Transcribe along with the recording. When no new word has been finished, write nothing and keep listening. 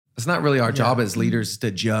It's not really our job as leaders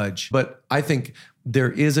to judge. But I think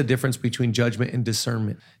there is a difference between judgment and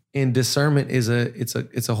discernment. And discernment is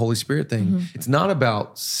a Holy Spirit thing. Mm-hmm. It's not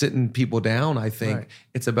about sitting people down, I think. Right.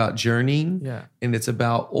 It's about journeying. Yeah. And it's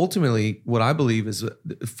about ultimately what I believe is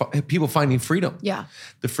people finding freedom. Yeah.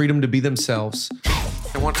 The freedom to be themselves.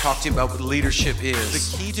 I want to talk to you about what leadership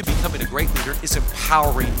is. The key to becoming a great leader is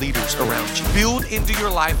empowering leaders around you. Build into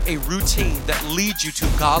your life a routine that leads you to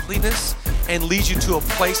godliness and leads you to a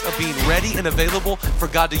place of being ready and available for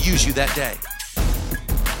God to use you that day.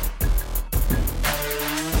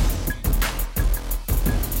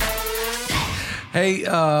 Hey,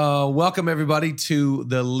 welcome everybody to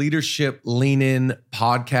the Leadership Lean In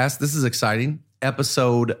podcast. This is exciting,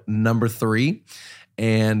 episode number 3,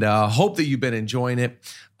 and hope that you've been enjoying it.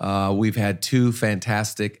 We've had 2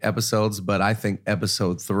 fantastic episodes, but I think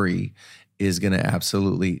episode 3 is going to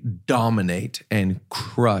absolutely dominate and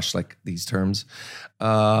crush, like these terms,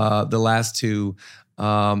 the last 2.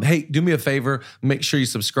 Hey, do me a favor. Make sure you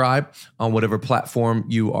subscribe on whatever platform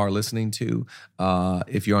you are listening to.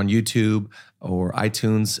 If you're on YouTube or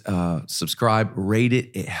iTunes, subscribe, rate it.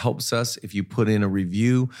 It helps us. If you put in a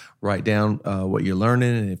review, write down what you're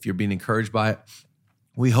learning, and if you're being encouraged by it.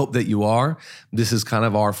 We hope that you are. This is kind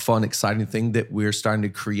of our fun, exciting thing that we're starting to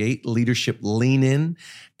create, Leadership Lean In.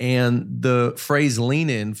 And the phrase lean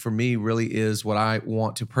in for me really is what I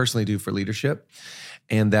want to personally do for leadership.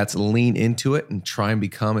 And that's lean into it and try and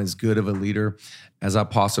become as good of a leader as I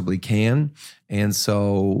possibly can. And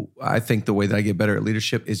so I think the way that I get better at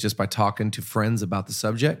leadership is just by talking to friends about the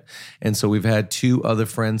subject. And so we've had 2 other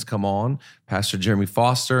friends come on, Pastor Jeremy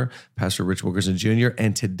Foster, Pastor Rich Wilkerson Jr.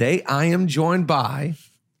 And today I am joined by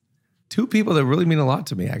 2 people that really mean a lot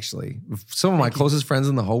to me, actually. Some of my closest friends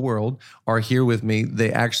in the whole world are here with me.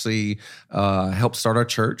 They actually helped start our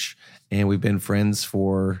church, and we've been friends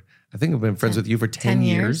for, I think I've been friends with you for 10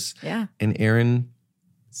 years. Yeah. And Aaron?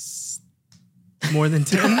 More than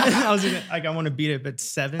 10. I was I want to beat it, but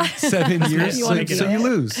 7. 7 years. so you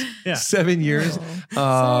lose. Yeah. 7 years.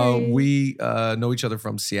 We know each other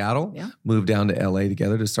from Seattle, moved down to LA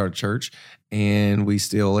together to start a church, and we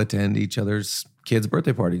still attend each other's kids'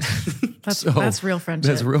 birthday parties. That's real friendship.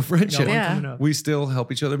 That's real friendship. Yeah. We still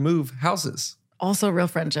help each other move houses. Also real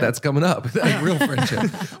friendship. That's coming up. That's real friendship.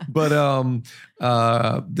 But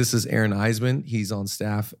this is Aaron Eisman. He's on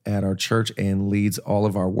staff at our church and leads all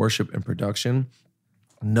of our worship and production.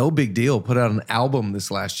 No big deal. Put out an album this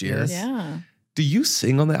last year. Yes. Yeah. Do you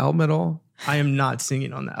sing on the album at all? I am not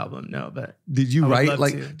singing on the album, no, but did you write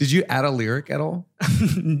did you add a lyric at all?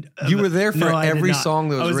 You were there for every song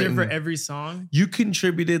that was written. I was there for every song. You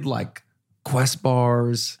contributed like Quest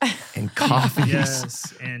bars and coffees.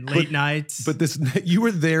 Yes, and late nights. But you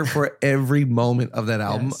were there for every moment of that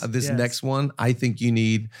album. This next one, I think you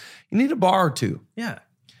need a bar or 2. Yeah.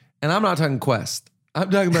 And I'm not talking Quest. I'm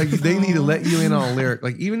talking about they need to let you in on a lyric.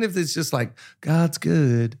 Like even if it's just like, God's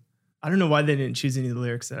good. I don't know why they didn't choose any of the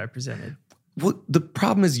lyrics that I presented. Well, the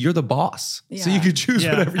problem is you're the boss. Yeah. So you could choose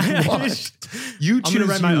whatever you want. I'm going to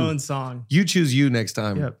write my own song. You choose you next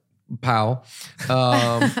time, pal.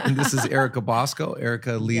 And this is Erica Bosco.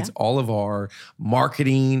 Erica leads all of our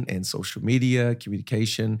marketing and social media,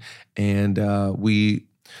 communication. And we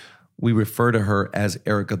refer to her as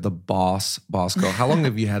Erica the Boss Bosco. How long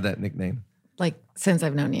have you had that nickname? Like since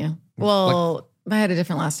I've known you. Well, I had a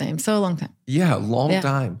different last name. So a long time. Yeah, long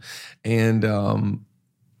time. And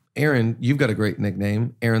Aaron, you've got a great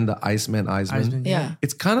nickname, Aaron the Iceman Eisman. Yeah.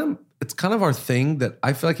 It's kind of our thing that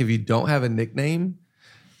I feel like if you don't have a nickname,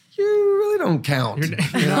 you really don't count.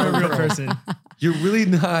 You're not a real person. You're really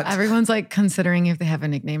not. Everyone's like considering if they have a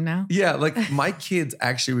nickname now. Yeah, like my kids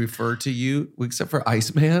actually refer to you, except for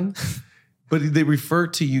Iceman, but they refer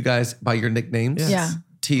to you guys by your nicknames. Yeah.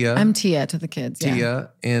 Tia. I'm Tia to the kids.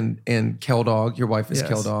 Tia and Kel Dog. Your wife is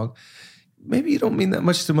Kel Dog. Maybe you don't mean that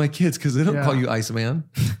much to my kids because they don't call you Iceman.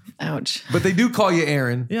 Ouch. But they do call you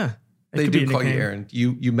Aaron. Yeah. They do call you Aaron.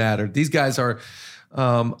 You matter. These guys are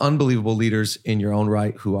unbelievable leaders in your own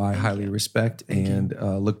right who I highly respect and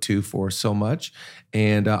look to for so much.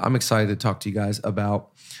 And I'm excited to talk to you guys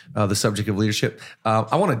about the subject of leadership.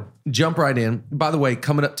 I want to jump right in. By the way,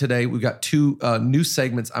 coming up today, we've got 2 new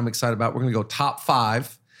segments I'm excited about. We're going to go top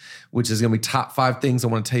 5, which is going to be top 5 things I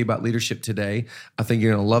want to tell you about leadership today. I think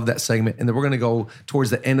you're going to love that segment. And then we're going to go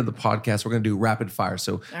towards the end of the podcast. We're going to do rapid fire.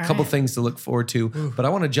 So a couple things to look forward to. But I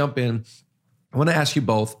want to jump in. I want to ask you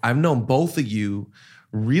both. I've known both of you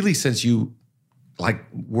really since you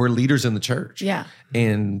were leaders in the church. Yeah.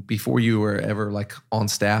 And before you were ever on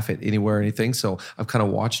staff at anywhere or anything. So I've kind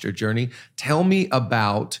of watched your journey. Tell me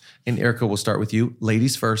about, and Erica, we'll start with you.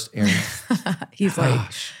 Ladies first, Aaron. He's like,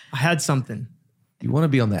 I had something. You want to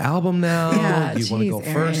be on the album now? Yeah, You want to go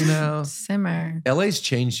geez, first Aaron. now? Simmer. LA's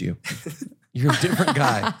changed you. You're a different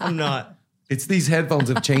guy. I'm not. It's these headphones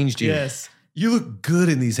have changed you. Yes. You look good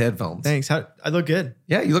in these headphones. Thanks. I look good.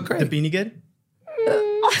 Yeah, you look The great. beanie good?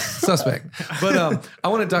 Suspect. But I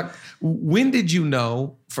want to talk. When did you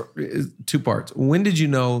know, for two parts, when did you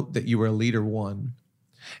know that you were a leader, one?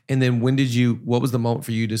 And then what was the moment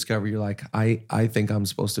for you to discover you're like, I think I'm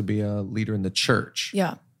supposed to be a leader in the church?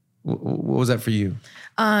 Yeah. What was that for you?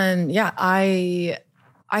 Yeah, I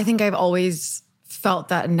think I've always felt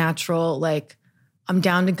that natural, like I'm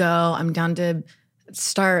down to go. I'm down to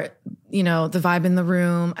start, the vibe in the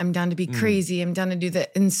room. I'm down to be crazy. I'm down to do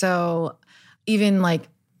that. And so even like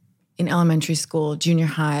in elementary school, junior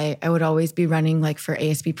high, I would always be running like for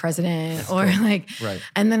ASB president Right.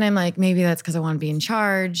 And then I'm like, maybe that's because I want to be in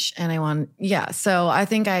charge and so I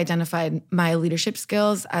think I identified my leadership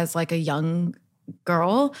skills as like a young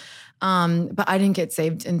girl. But I didn't get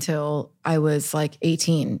saved until I was like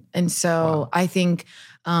 18. And so I think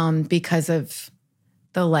because of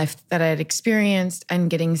the life that I had experienced and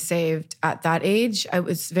getting saved at that age, it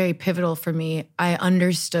was very pivotal for me. I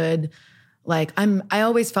understood I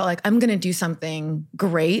always felt like I'm going to do something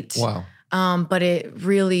great. Wow. But it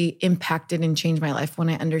really impacted and changed my life when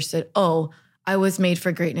I understood, I was made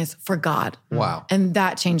for greatness for God. Wow. And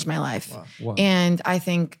that changed my life. Wow. And I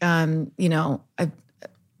think, I've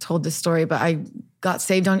told this story, but I got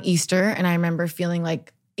saved on Easter and I remember feeling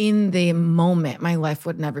like in the moment, my life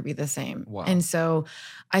would never be the same. Wow. And so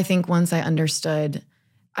I think once I understood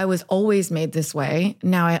I was always made this way,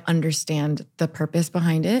 now I understand the purpose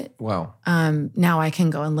behind it. Wow. Now I can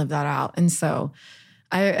go and live that out. And so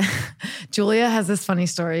Julia has this funny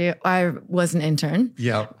story. I was an intern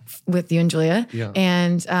with you and Julia. Yeah.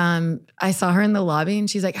 And I saw her in the lobby and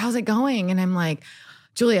she's like, how's it going? And I'm like,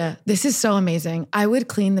 Julia, this is so amazing. I would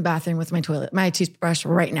clean the bathroom with my toothbrush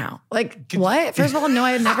right now. Like, what? First of all, no,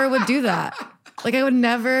 I never would do that. Like I would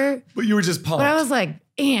never. But you were just pumped. But I was like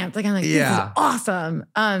amped. Like I'm like, this is awesome.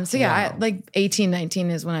 So yeah, Wow. like 18, 19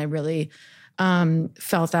 is when I really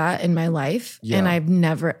felt that in my life. Yeah. And I've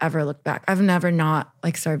never, ever looked back. I've never not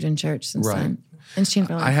like served in church since then. And it's changed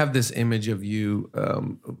my life. I have this image of you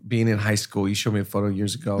being in high school. You showed me a photo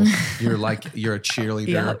years ago. You're a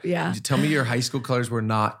cheerleader. Yeah. Tell me your high school colors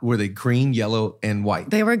were they green, yellow, and white?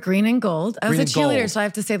 They were green and gold. I was Green a and gold. cheerleader, so I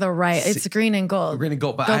have to say the right. It's green and gold. Green and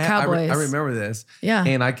gold. But Go I Cowboys. remember this. Yeah.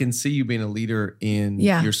 And I can see you being a leader in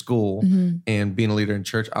Yeah. your school and being a leader in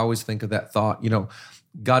church. I always think of that thought,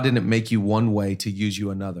 God didn't make you one way to use you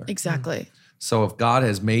another. Exactly. So if God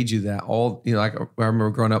has made you that, like I remember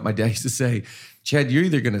growing up, my dad used to say, Chad, you're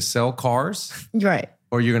either going to sell cars Right.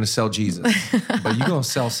 or you're going to sell Jesus, but you're going to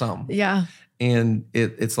sell something. Yeah. And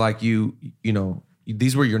it's like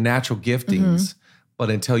these were your natural giftings, but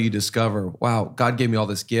until you discover, wow, God gave me all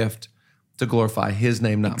this gift to glorify His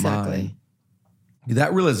name, not mine.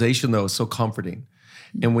 That realization though is so comforting.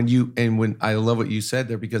 And when I love what you said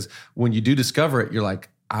there, because when you do discover it, you're like,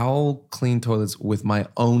 I'll clean toilets with my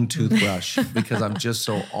own toothbrush because I'm just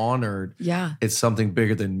so honored. Yeah. It's something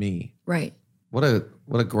bigger than me. Right. What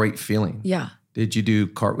a great feeling. Yeah. Did you do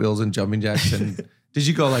cartwheels and jumping jacks? And did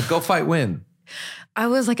you go go fight, win? I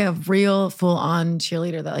was like a real full-on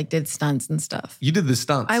cheerleader that like did stunts and stuff. You did the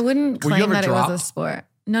stunts. I wouldn't Were you claim ever that it was dropped? a sport.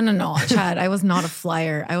 No, Chad. I was not a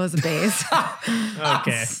flyer. I was a base.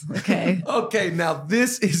 Okay. Okay. Okay, now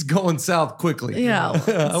this is going south quickly. Yeah,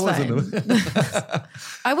 I wasn't. fine.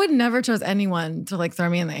 I would never trust anyone to like throw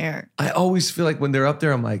me in the air. I always feel like when they're up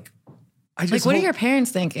there, I'm like, Like, what are your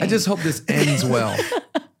parents thinking? I just hope this ends well.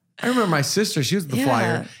 I remember my sister; she was the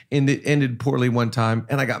flyer, and it ended poorly one time,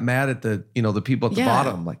 and I got mad at the people at the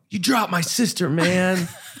bottom. Like, you dropped my sister, man.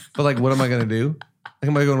 But like, what am I going to do? Like,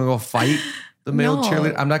 am I going to go fight the male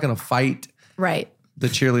cheerleader? I'm not going to fight. Right. The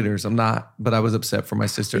cheerleaders, I'm not, but I was upset for my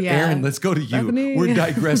sister. Yeah. Aaron, let's go to you. Stephanie. We're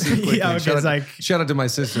digressing quickly. Yeah, okay, shout out to my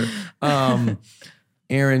sister.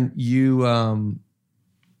 Aaron, you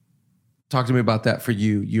talk to me about that for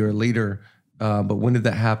you. You're a leader, but when did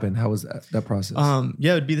that happen? How was that process?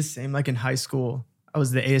 Yeah, it would be the same. Like in high school, I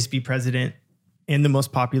was the ASB president and the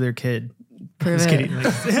most popular kid. Prove Just it.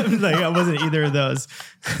 kidding. Like I wasn't either of those.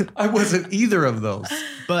 I wasn't either of those.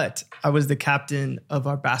 But I was the captain of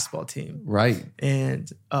our basketball team. Right.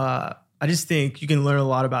 And I just think you can learn a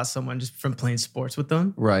lot about someone just from playing sports with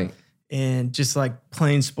them. Right. And just like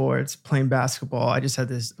playing sports, playing basketball, I just had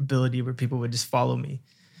this ability where people would just follow me.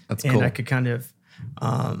 That's and cool. I could kind of,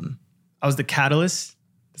 I was the catalyst.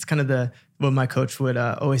 It's kind of what my coach would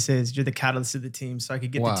always say is you're the catalyst of the team. So I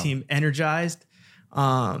could get the team energized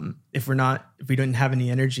if we didn't have any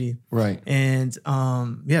energy. Right. And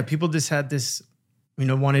people just had this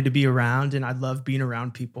wanted to be around, and I love being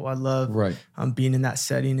around people. I love being in that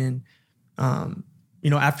setting. And,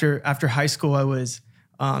 after high school, I was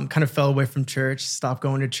kind of fell away from church, stopped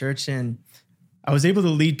going to church, and I was able to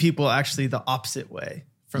lead people actually the opposite way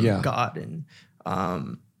from God.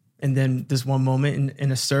 And then this one moment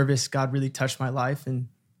in a service, God really touched my life and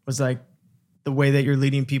was like, the way that you're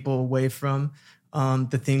leading people away from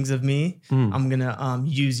the things of me, I'm going to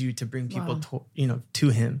use you to bring people to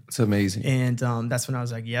him. It's amazing. And that's when I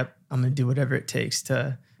was like, yep, I'm going to do whatever it takes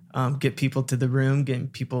to get people to the room,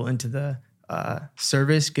 get people into the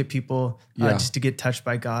service, get people just to get touched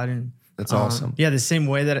by God. And that's awesome. Yeah, the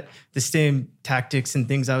same tactics and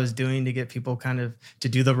things I was doing to get people kind of to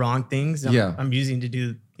do the wrong things, I'm using to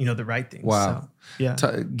do the right things. Wow.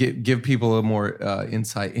 So, give people a more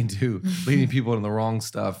insight into leading people in the wrong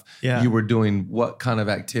stuff. Yeah. You were doing what kind of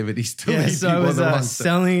activities to lead so people I in the wrong was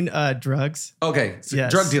selling drugs. Okay, so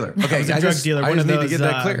drug dealer. Okay, I was a drug dealer. I just need to get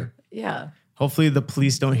that clear. Yeah. Hopefully the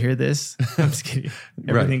police don't hear this. I'm just kidding.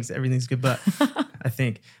 Everything's good, but I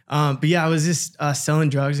think. But yeah, I was just selling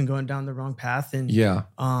drugs and going down the wrong path. And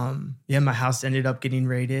my house ended up getting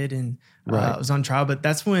raided, and I was on trial. But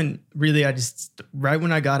that's when really right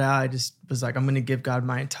when I got out, I just was like, I'm going to give God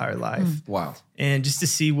my entire life. Wow. And just to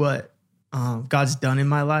see what God's done in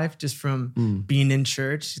my life, just from being in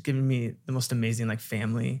church, he's given me the most amazing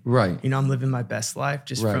family. Right. I'm living my best life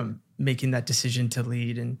just from making that decision to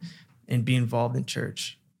lead and be involved in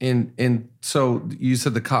church. And so you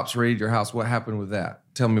said the cops raided your house. What happened with that?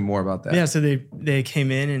 Tell me more about that. Yeah, so they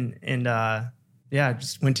came in and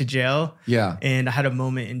just went to jail. Yeah. And I had a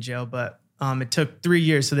moment in jail, but it took 3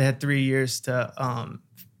 years. So they had 3 years to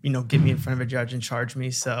get me in front of a judge and charge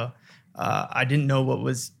me. So I didn't know what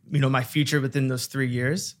was my future within those 3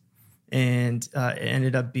 years, and it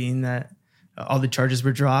ended up being that all the charges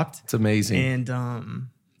were dropped. It's amazing. And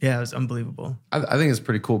yeah, it was unbelievable. I think it's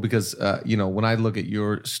pretty cool because, when I look at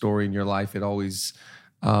your story in your life, it always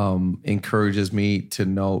encourages me to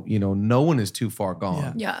know, no one is too far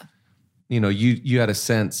gone. Yeah. You had a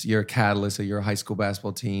sense, you're a catalyst of your high school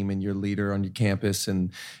basketball team and you're a leader on your campus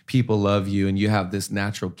and people love you and you have this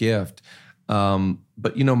natural gift.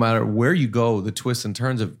 But no matter where you go, the twists and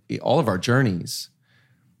turns of all of our journeys,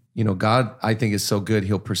 God, I think, is so good.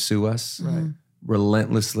 He'll pursue us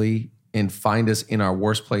relentlessly and find us in our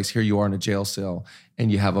worst place. Here you are in a jail cell,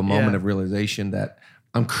 and you have a moment of realization that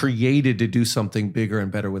I'm created to do something bigger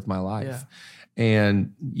and better with my life. Yeah.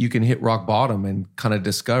 And you can hit rock bottom and kind of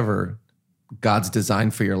discover God's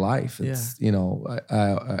design for your life. It's,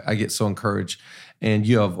 I get so encouraged. And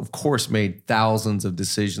you have, of course, made thousands of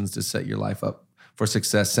decisions to set your life up for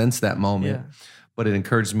success since that moment. Yeah. But it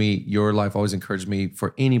encouraged me, your life always encouraged me,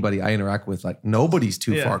 for anybody I interact with, nobody's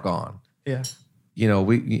too far gone. Yeah.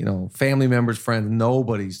 Family members, friends,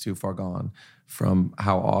 nobody's too far gone from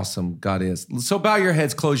how awesome God is. So bow your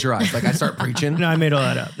heads, close your eyes. I start preaching. No, I made all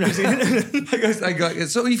that up.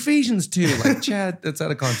 So Ephesians 2, Chad, that's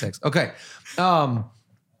out of context. Okay. I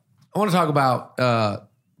want to talk about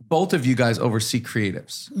both of you guys oversee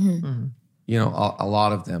creatives. Mm-hmm. A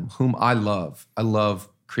lot of them, whom I love. I love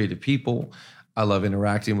creative people. I love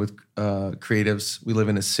interacting with creatives. We live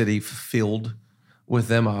in a city filled with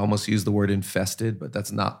them. I almost use the word infested, but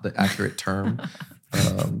that's not the accurate term.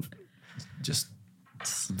 Just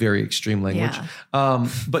very extreme language. Yeah.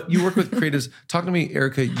 But you work with creatives. Talk to me,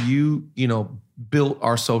 Erica. You built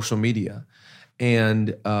our social media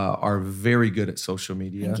and are very good at social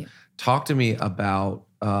media. Thank you. Talk to me about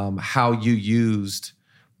how you used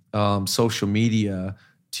social media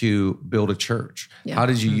to build a church. Yeah. How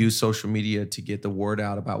did you use social media to get the word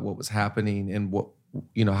out about what was happening, and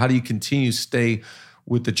how do you continue to stay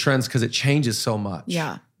with the trends, because it changes so much?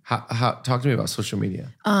 Yeah. Talk to me about social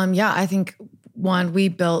media. I think we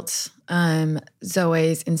built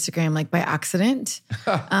Zoe's Instagram by accident.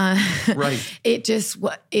 Right.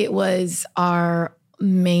 It was our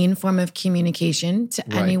main form of communication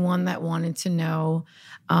to anyone that wanted to know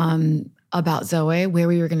about Zoe, where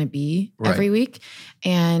we were going to be every week.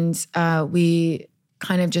 And we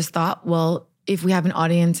kind of just thought, well, if we have an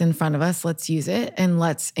audience in front of us, let's use it and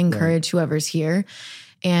let's encourage whoever's here.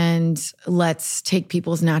 And let's take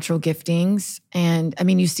people's natural giftings. And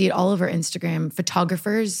you see it all over Instagram.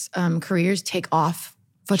 Photographers' careers take off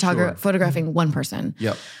photographing one person.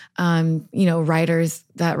 Yep. Writers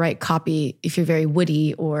that write copy, if you're very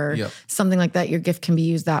witty or something like that, your gift can be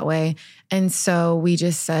used that way. And so we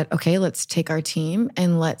just said, okay, let's take our team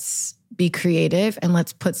and let's be creative and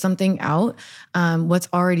let's put something out, what's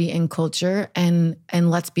already in culture, and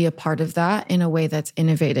let's be a part of that in a way that's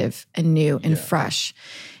innovative and new and fresh.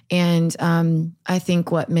 And I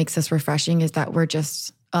think what makes us refreshing is that we're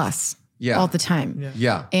just us. all the time.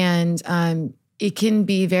 Yeah. And it can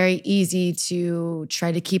be very easy to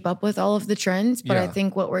try to keep up with all of the trends. But I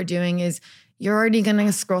think what we're doing is you're already going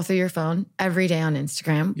to scroll through your phone every day on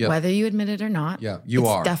Instagram, whether you admit it or not. Yeah, you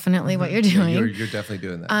are. Definitely what you're doing. You're definitely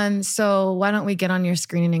doing that. So why don't we get on your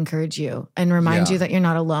screen and encourage you and remind you that you're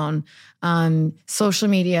not alone. Social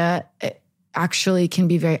media actually can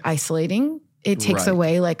be very isolating. It takes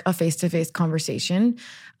away like a face-to-face conversation.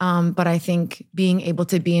 But I think being able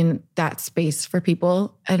to be in that space for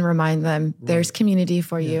people and remind them there's community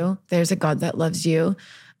for you. There's a God that loves you.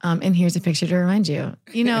 And here's a picture to remind you.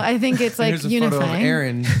 You know, I think it's like here's a unifying. photo of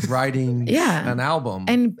Aaron writing an album.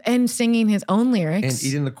 And singing his own lyrics. And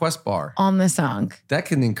eating the Quest bar. On the song. That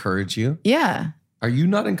can encourage you. Yeah. Are you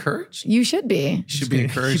not encouraged? You should be. You should be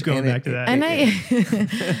encouraged. Keep going back to that. And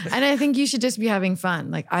I think you should just be having fun.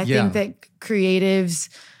 Like I think that creatives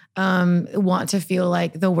want to feel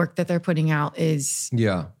like the work that they're putting out is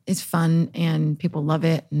fun and people love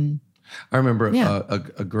it. And I remember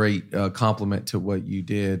a great compliment to what you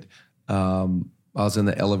did. I was in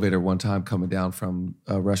the elevator one time coming down from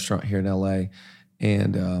a restaurant here in LA,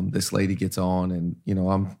 and this lady gets on, and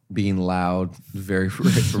I'm being loud, very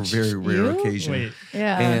rare occasion. Wait.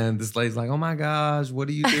 Yeah. And this lady's like, "Oh my gosh, what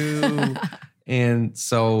do you do?" And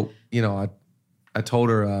so I told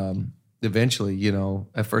her. Eventually,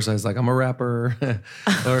 at first I was like, I'm a rapper,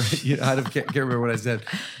 or I can't remember what I said,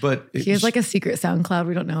 but he has like a secret SoundCloud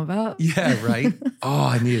we don't know about. Yeah, right. Oh,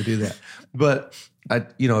 I need to do that. But I,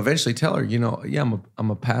 eventually tell her,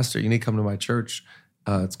 I'm a pastor. You need to come to my church.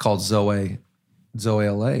 It's called Zoe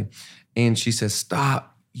LA, and she says,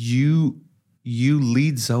 "Stop. You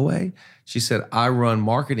lead Zoe?" She said, "I run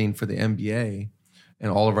marketing for the NBA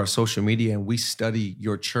and all of our social media, and we study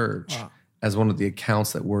your church." Wow. As one of the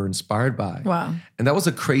accounts that we're inspired by. Wow. And that was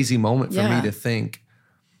a crazy moment for me to think,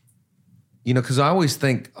 because I always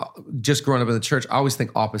think, just growing up in the church, I always think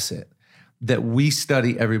opposite, that we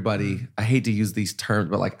study everybody. I hate to use these terms,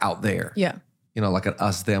 but like out there. Yeah. Like an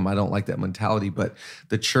us, them. I don't like that mentality, but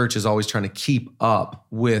the church is always trying to keep up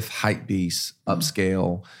with hype beasts,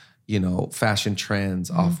 upscale, fashion trends,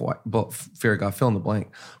 Off-White, Fear of God, fill in the blank.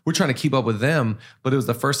 We're trying to keep up with them, but it was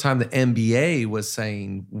the first time the NBA was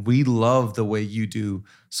saying, we love the way you do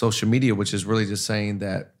social media, which is really just saying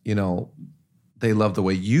that, they love the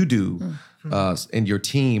way you do and your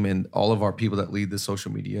team and all of our people that lead the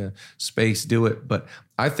social media space do it. But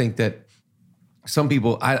I think that some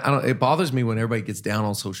people, I don't, it bothers me when everybody gets down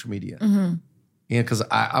on social media. Because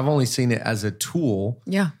I've only seen it as a tool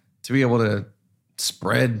to be able to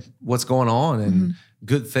spread what's going on and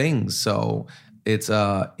good things. So it's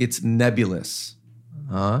nebulous.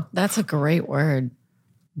 That's a great word.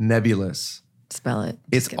 Nebulous. Spell it.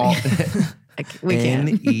 It's all we can.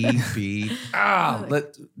 NEB.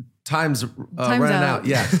 Time's running out.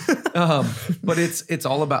 Yeah. But it's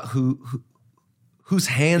all about whose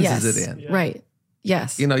hands is it in. Yeah. Right.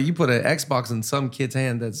 Yes. You put an Xbox in some kid's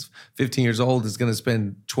hand that's 15 years old is going to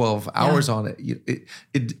spend 12 hours on it.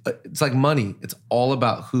 It's like money. It's all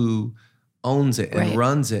about who owns it and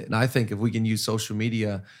runs it. And I think if we can use social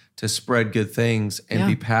media to spread good things and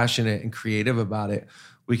be passionate and creative about it,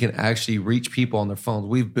 we can actually reach people on their phones.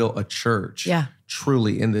 We've built a church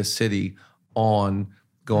truly in this city on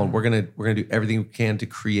going, we're gonna do everything we can to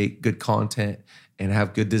create good content and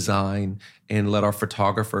have good design and let our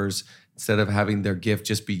photographers, instead of having their gift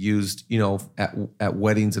just be used, at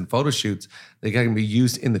weddings and photo shoots, they can be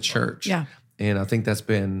used in the church. Yeah. And I think that's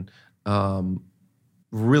been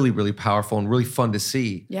really, really powerful and really fun to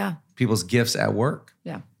see. Yeah. People's gifts at work.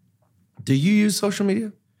 Yeah. Do you use social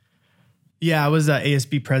media? Yeah, I was an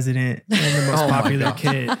ASB president and the most popular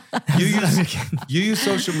kid. You use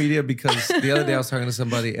social media because the other day I was talking to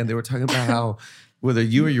somebody and they were talking about how whether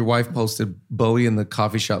you or your wife posted Bowie in the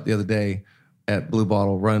coffee shop the other day at Blue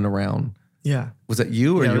Bottle running around. Yeah. Was that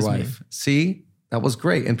you or your wife? Me. See, that was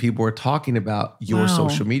great. And people were talking about your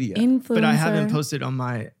social media. Influencer. But I haven't posted on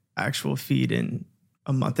my actual feed in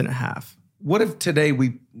a month and a half. What if today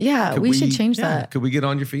we should change that. Could we get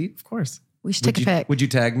on your feed? Of course. We should take a pic. Would you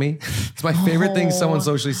tag me? It's my favorite thing someone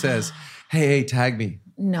socially says. Hey, tag me.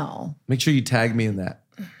 No. Make sure you tag me in that.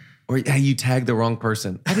 Or hey, you tagged the wrong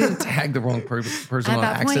person. I didn't tag the wrong person on accident. At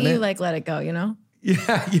that point, you let it go,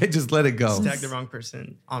 Yeah, just let it go. Just tag the wrong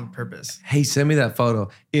person on purpose. Hey, send me that photo.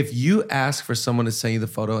 If you ask for someone to send you the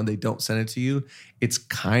photo and they don't send it to you, it's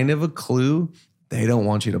kind of a clue they don't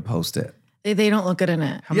want you to post it. They don't look good in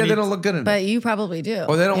it. They don't look good in it. But you probably do.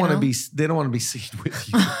 Or they don't want to be. They don't want to be seen with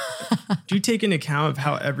you. Do you take into account of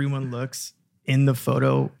how everyone looks in the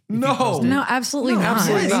photo. if you No. posted? No, absolutely not.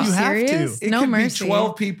 absolutely Are not. you You have serious? to. It No could mercy. be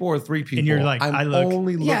 12 people or 3 people. And you're like, I'm I look-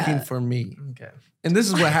 only looking Yeah. for me. Okay. And this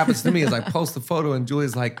is what happens to me is I post the photo and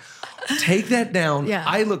Julia's like, take that down. Yeah.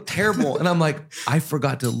 I look terrible. And I'm like, I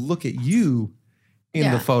forgot to look at you in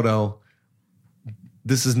Yeah. the photo.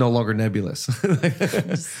 This is no longer nebulous.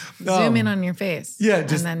 Zoom in on your face. yeah,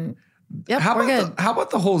 just- and then yep, how we're about good. how about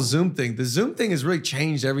the whole Zoom thing? The Zoom thing has really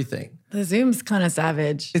changed everything. The Zoom's kind of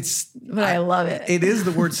savage, but I love it. It is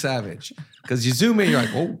the word savage because you zoom in, you're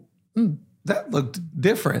like, oh, that looked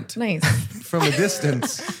different Nice. from a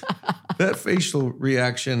distance. That facial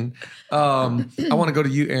reaction. I want to go to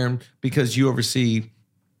you, Aaron, because you oversee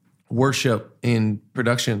worship in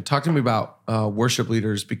production. Talk to me about worship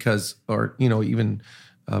leaders or even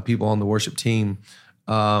people on the worship team.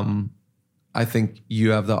 I think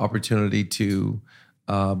you have the opportunity to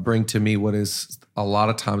bring to me what is a lot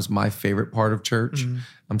of times my favorite part of church.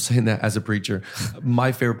 I'm saying that as a preacher.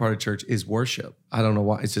 My favorite part of church is worship. I don't know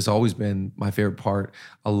why. It's just always been my favorite part.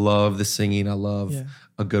 I love the singing. I love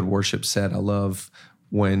a good worship set. I love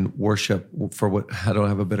when worship, for what I don't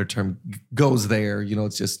have a better term, goes there.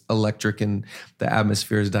 It's just electric and the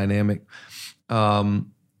atmosphere is dynamic. Talking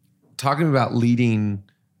about leading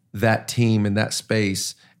that team in that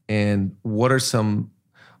space, and what are some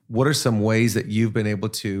ways that you've been able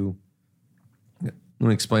to, let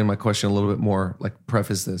me explain my question a little bit more, like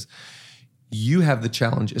preface this. You have the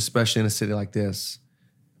challenge, especially in a city like this,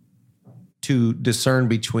 to discern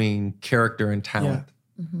between character and talent.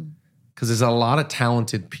 Because there's a lot of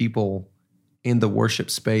talented people in the worship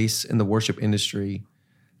space, in the worship industry,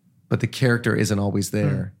 but the character isn't always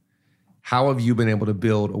there. How have you been able to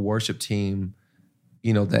build a worship team,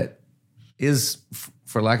 that is,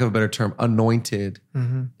 for lack of a better term, anointed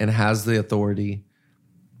and has the authority,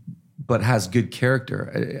 but has good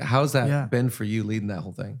character? How's that been for you leading that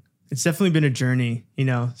whole thing? It's definitely been a journey,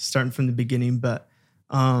 starting from the beginning. But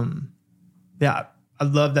I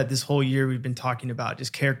love that this whole year we've been talking about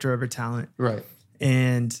just character over talent. Right.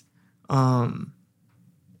 And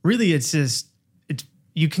really it's just,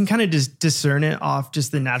 you can kind of just discern it off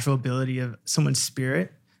just the natural ability of someone's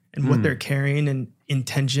spirit and what they're carrying and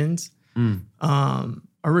intentions. Our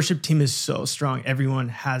worship team is so strong. Everyone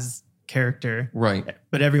has character, Right.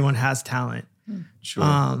 but everyone has talent. Sure.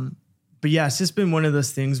 But yeah, it's just been one of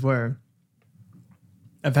those things where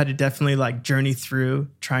I've had to definitely journey through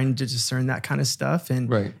trying to discern that kind of stuff. And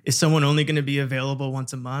Right. is someone only going to be available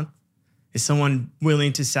once a month? Is someone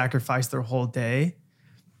willing to sacrifice their whole day?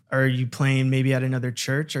 Are you playing maybe at another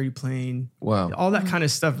church? Are you playing all that kind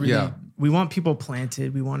of stuff? Really, Yeah. we want people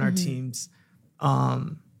planted. We want our teams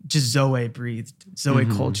just Zoe breathed, Zoe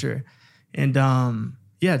culture. And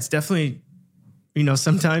it's definitely,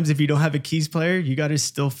 sometimes if you don't have a keys player, you got to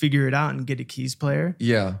still figure it out and get a keys player.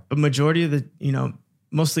 Yeah. But majority of the,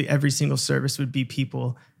 mostly every single service would be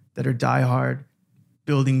people that are diehard,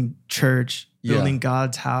 building church, building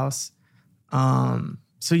God's house.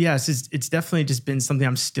 So yeah, it's definitely just been something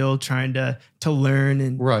I'm still trying to learn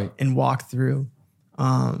and walk through.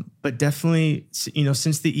 But definitely,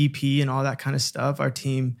 since the EP and all that kind of stuff, our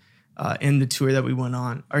team and the tour that we went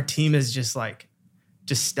on, our team has just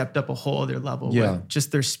stepped up a whole other level with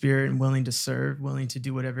just their spirit and willing to serve, willing to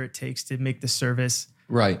do whatever it takes to make the service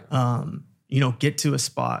get to a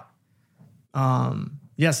spot.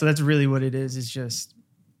 So that's really what it is. It's just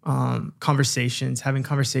conversations, having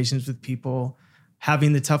conversations with people,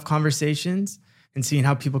 having the tough conversations and seeing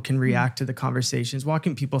how people can react to the conversations,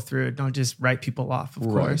 walking people through it. Don't just write people off, of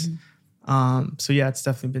course. It's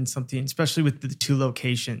definitely been something, especially with the 2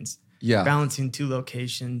 locations, balancing 2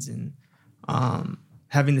 locations and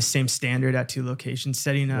having the same standard at 2 locations,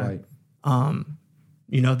 setting a,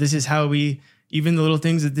 this is how even the little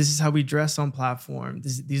things that this is how we dress on platform.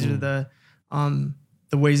 These are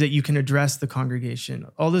the ways that you can address the congregation.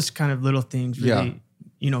 All those kind of little things really,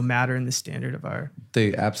 matter in the standard of our.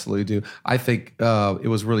 They absolutely do. I think it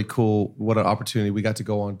was really cool. What an opportunity. We got to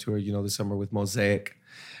go on tour, this summer with Mosaic.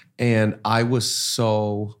 And I was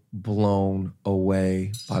so blown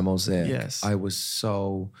away by Mosaic. Yes.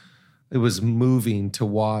 It was moving to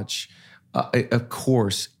watch. Of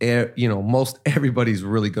course, most everybody's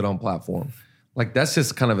really good on platform. Like that's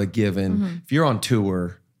just kind of a given. If you're on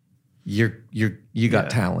tour, you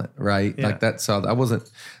got talent, right? Yeah. Like that. So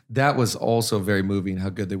that was also very moving how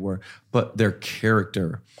good they were, but their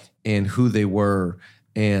character and who they were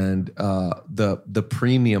and the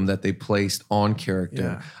premium that they placed on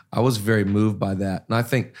character. I was very moved by that. And I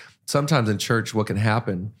think sometimes in church, what can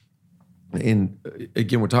happen, and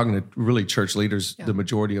again, we're talking to really church leaders, the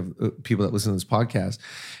majority of people that listen to this podcast,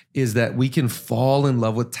 is that we can fall in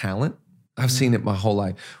love with talent I've seen it my whole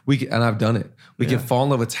life. And I've done it. We can fall in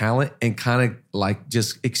love with talent and kind of like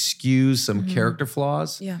just excuse some character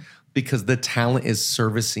flaws. Yeah. Because the talent is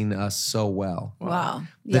servicing us so well. Wow.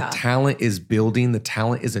 The talent is building, the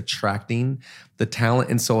talent is attracting, the talent.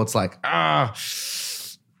 And so it's like, I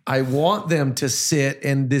want them to sit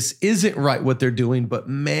and this isn't right what they're doing, but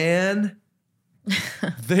man,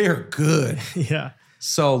 they're good. Yeah.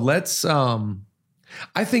 So let's,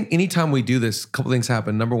 I think anytime we do this, a couple things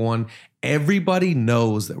happen. Number one, everybody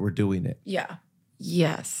knows that we're doing it. Yeah.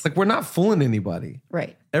 Yes. Like we're not fooling anybody.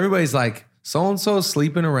 Right. Everybody's like, so-and-so is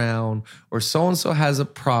sleeping around, or so-and-so has a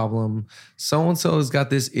problem, so-and-so has got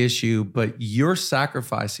this issue, but you're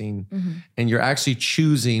sacrificing and you're actually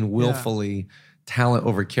choosing willfully talent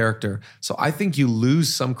over character. So I think you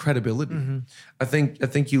lose some credibility. I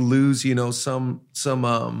think you lose, some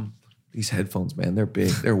these headphones, man, they're big,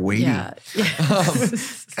 they're weighty. Yeah.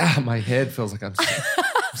 My head feels like I'm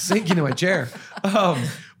sinking in my chair.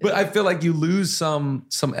 But I feel like you lose some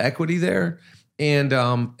equity there. And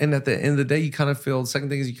at the end of the day, you kind of feel, the second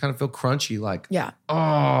thing is you kind of feel crunchy, like,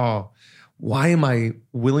 why am I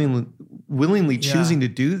willingly choosing to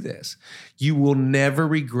do this? You will never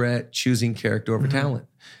regret choosing character over talent.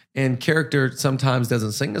 And character sometimes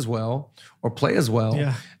doesn't sing as well or play as well.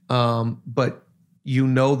 Yeah. But you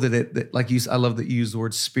know that I love that you use the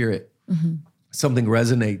word spirit. Something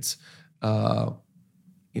resonates.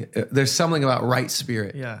 There's something about right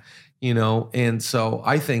spirit. Yeah. And so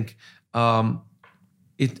I think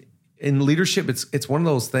in leadership, it's one of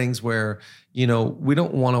those things where, we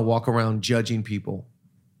don't want to walk around judging people.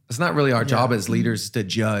 It's not really our job as leaders to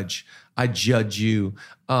judge. I judge you.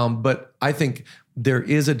 But I think there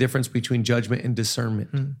is a difference between judgment and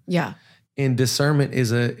discernment. Yeah. And discernment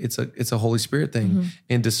is a Holy Spirit thing.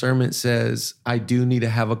 And discernment says, I do need to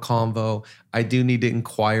have a convo. I do need to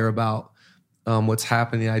inquire about what's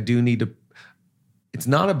happening. I do need to. It's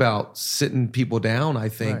not about sitting people down, I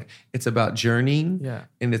think. Right. It's about journeying. Yeah.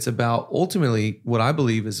 And it's about ultimately what I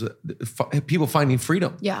believe is people finding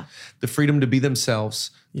freedom. Yeah. The freedom to be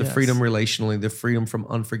themselves, the freedom relationally, the freedom from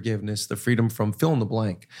unforgiveness, the freedom from fill in the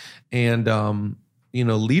blank. And,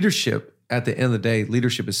 leadership, at the end of the day,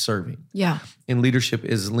 leadership is serving. Yeah. And leadership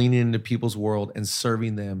is leaning into people's world and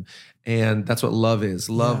serving them. And that's what love is.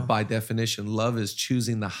 Love, by definition, love is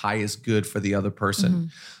choosing the highest good for the other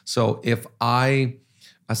person. So if I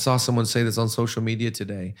saw someone say this on social media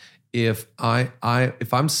today, if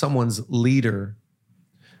I'm someone's leader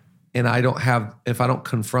and if I don't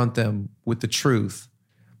confront them with the truth,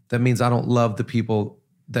 that means I don't love the people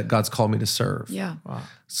that God's called me to serve. Yeah. Wow.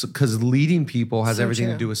 So, because leading people has everything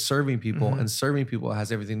to do with serving people, and serving people has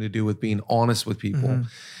everything to do with being honest with people.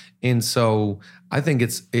 And so I think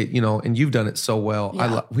and you've done it so well.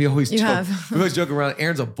 Yeah. We always joke around.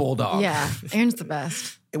 Aaron's a bulldog. Yeah. Aaron's the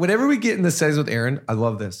best. Whenever we get in the settings with Aaron, I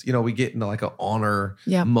love this. We get into like an honor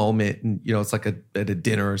moment, and it's like at a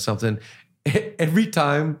dinner or something. Every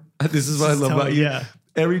time, this is what I love about you. Yeah.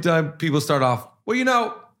 Every time people start off, when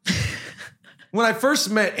I first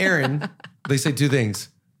met Aaron, they say two things.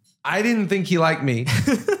 I didn't think he liked me.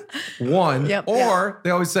 One, they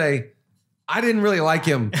always say, I didn't really like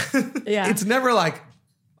him. It's never like,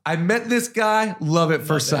 I met this guy, love at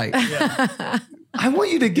first sight. Yeah. I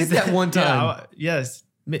want you to get that one time. Yes.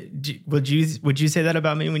 Would you say that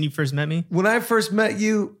about me when you first met me? When I first met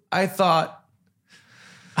you, I thought,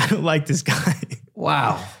 I don't like this guy.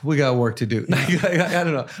 Wow, we got work to do. I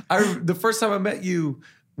don't know. The first time I met you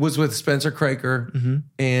was with Spencer Craker,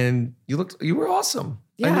 and you were awesome.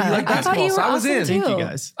 Yeah, I thought you were I was awesome in. Too. Thank you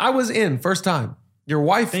guys. I was in first time. Your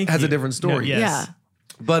wife has a different story. No, yes. Yeah.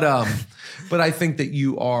 But I think that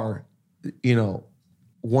you are,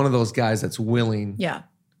 one of those guys that's willing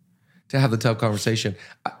to have the tough conversation.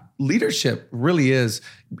 Leadership really is,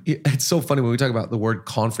 it's so funny when we talk about the word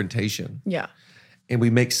confrontation. Yeah. And we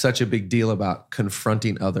make such a big deal about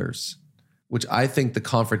confronting others, which I think the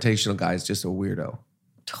confrontational guy is just a weirdo.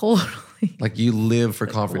 Totally. Like you live for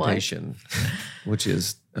confrontation, which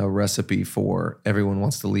is a recipe for everyone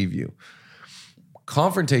wants to leave you.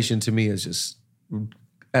 Confrontation to me is just,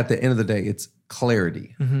 at the end of the day, it's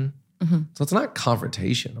clarity. So it's not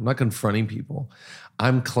confrontation. I'm not confronting people.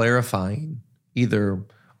 I'm clarifying either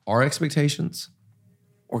our expectations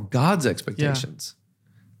or God's expectations.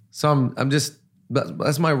 So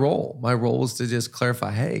that's my role. My role is to just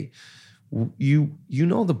clarify, hey, you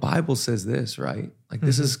know the Bible says this, right? Like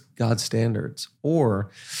this is God's standards. Or,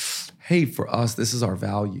 hey, for us, this is our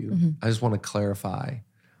value. I just want to clarify.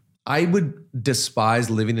 I would despise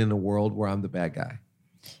living in a world where I'm the bad guy.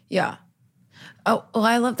 Yeah. Oh, well,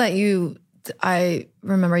 I love that you I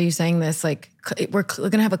remember you saying this, like, we're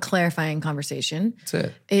going to have a clarifying conversation. That's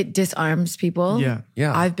it. It disarms people. Yeah.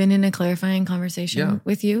 Yeah. I've been in a clarifying conversation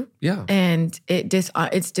with you. Yeah. And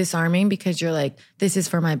it's disarming because you're like, this is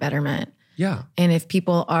for my betterment. Yeah. And if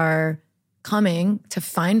people are coming to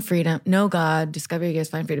find freedom, know God, discover your gifts,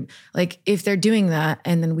 find freedom. Like if they're doing that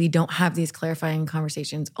and then we don't have these clarifying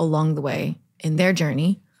conversations along the way in their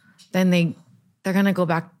journey, then they're going to go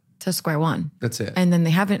back to square one. That's it. And then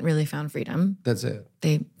they haven't really found freedom. That's it.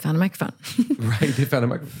 They found a microphone. Right. They found a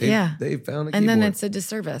microphone. They found a keyboard. And then it's a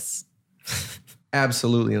disservice.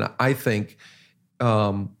 Absolutely. And I think,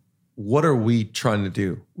 what are we trying to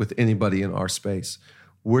do with anybody in our space?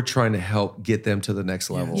 We're trying to help get them to the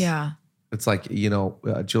next level. Yeah. It's like,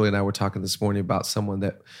 Julie and I were talking this morning about someone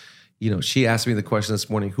that, she asked me the question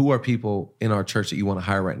this morning, who are people in our church that you want to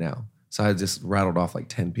hire right now? So I just rattled off like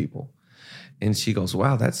 10 people. And she goes,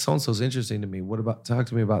 wow, that so-and-so's interesting to me. What about, talk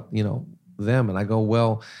to me about, them. And I go,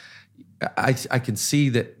 well, I can see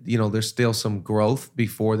that, there's still some growth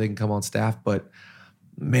before they can come on staff, but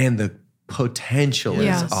man, the potential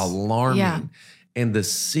is alarming. Yeah. And the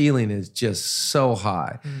ceiling is just so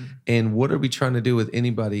high. And what are we trying to do with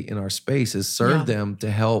anybody in our space is serve them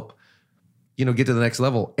to help, get to the next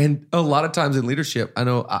level. And a lot of times in leadership, I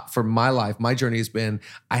know for my life, my journey has been,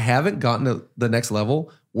 I haven't gotten to the next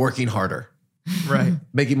level working harder. Right.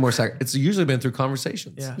 Making more It's usually been through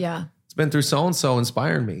conversations. Yeah. It's been through so-and-so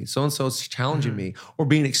inspiring me. So-and-so's challenging me or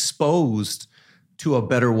being exposed to a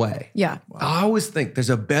better way. Yeah. Wow. I always think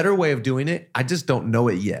there's a better way of doing it. I just don't know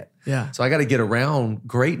it yet. Yeah. So I got to get around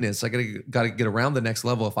greatness. I got to get around the next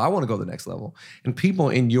level if I want to go to the next level. And people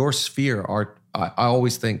in your sphere I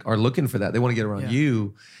always think, are looking for that. They want to get around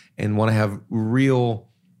you and want to have real,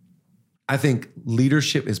 I think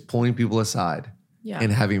leadership is pulling people aside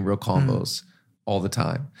and having real combos all the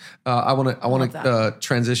time. I want to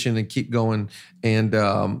transition and keep going. And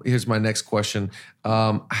here's my next question.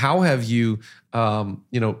 How have you,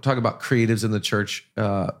 talk about creatives in the church?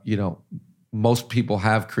 Most people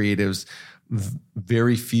have creatives.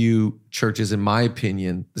 Very few churches, in my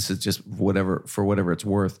opinion, this is just whatever it's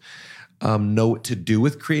worth, know what to do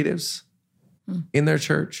with creatives in their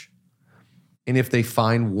church. And if they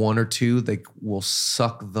find one or two, they will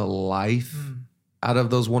suck the life out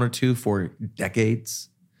of those one or two for decades.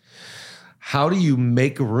 How do you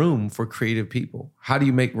make room for creative people? How do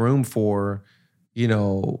you make room for,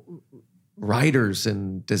 writers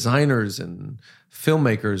and designers and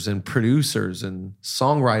filmmakers and producers and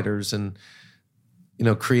songwriters and,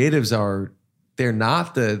 creatives they're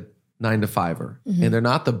not the 9-to-5er and they're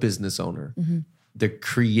not the business owner. They're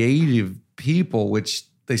creative people, which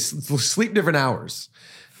they sleep different hours.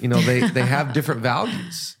 They have different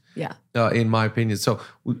values. Yeah. In my opinion. So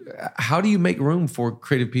how do you make room for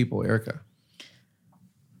creative people, Erica?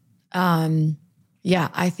 I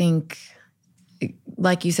think,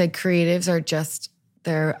 like you said, creatives are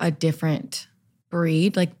they're a different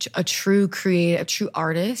breed, like a true creative, a true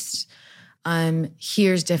artist,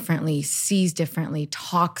 hears differently, sees differently,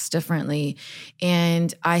 talks differently.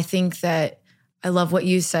 And I think that I love what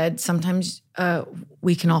you said. Sometimes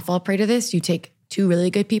we can all fall prey to this. You take two really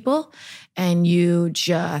good people and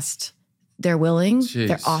they're willing,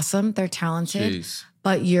 they're awesome, they're talented,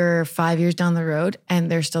 but you're 5 years down the road and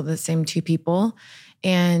they're still the same two people.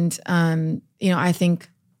 And, I think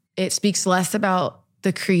it speaks less about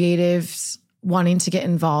the creatives wanting to get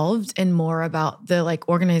involved and more about the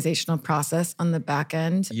organizational process on the back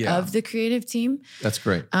end of the creative team. That's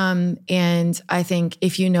great. And I think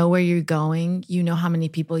if you know where you're going, you know how many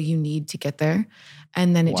people you need to get there.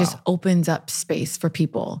 And then it just opens up space for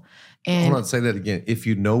people. And hold on, say that again. If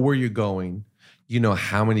you know where you're going, you know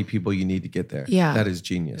how many people you need to get there. Yeah. That is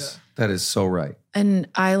genius. Yeah. That is so right. And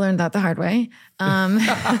I learned that the hard way.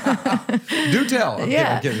 Do tell.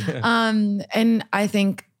 I'm kidding. And I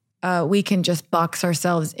think we can just box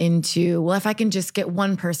ourselves into, well, if I can just get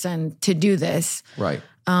one person to do this. Right.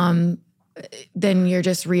 Then you're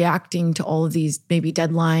just reacting to all of these maybe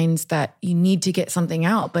deadlines that you need to get something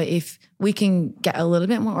out. But if we can get a little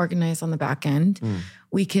bit more organized on the back end,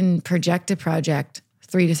 we can project a project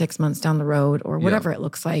 3 to 6 months down the road or whatever it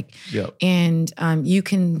looks like. Yep. And you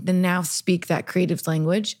can then now speak that creative's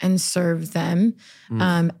language and serve them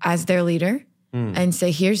as their leader and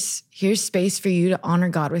say, here's space for you to honor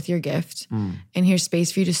God with your gift. And here's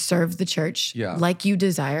space for you to serve the church like you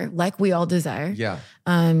desire, like we all desire. Yeah.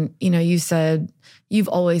 You've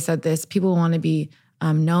always said this, people want to be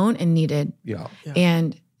known and needed. Yeah.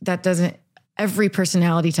 And that doesn't, every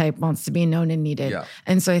personality type wants to be known and needed. Yeah.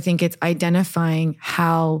 And so I think it's identifying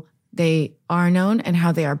how they are known and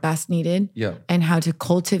how they are best needed, and how to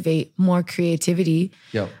cultivate more creativity.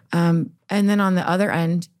 And then on the other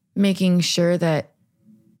end, making sure that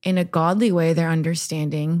in a godly way, they're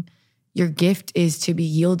understanding your gift is to be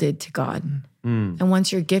yielded to God. And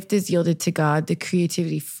once your gift is yielded to God, the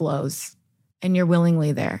creativity flows and you're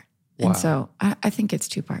willingly there. Wow. And so I think it's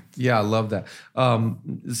two parts. Yeah, I love that.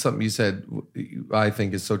 Something you said, I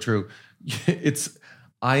think is so true.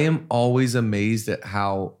 I am always amazed at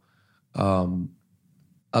how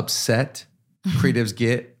upset creatives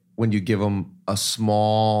get when you give them a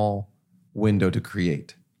small window to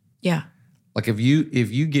create. Yeah. Like if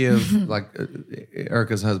you give like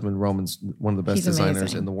Erica's husband, Roman's one of the best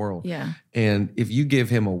designers in the world. Yeah. And if you give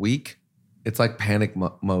him a week, it's like panic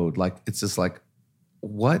mode. Like it's just like,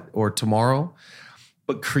 what? Or tomorrow.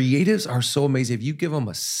 But creatives are so amazing. If you give them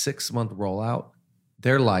a 6-month rollout,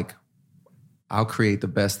 they're like, I'll create the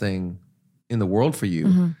best thing in the world for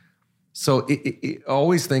you. So I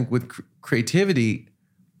always think with creativity,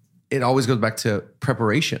 it always goes back to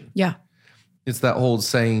preparation. Yeah. It's that whole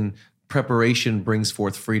saying, preparation brings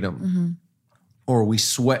forth freedom. Or we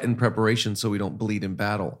sweat in preparation so we don't bleed in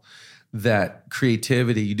battle. That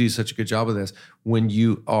creativity, you do such a good job of this when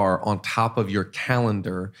you are on top of your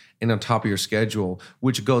calendar and on top of your schedule,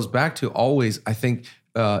 which goes back to always, I think,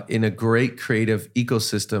 in a great creative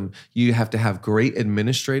ecosystem, you have to have great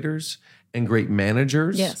administrators and great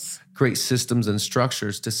managers, great systems and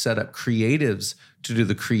structures to set up creatives to do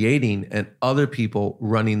the creating and other people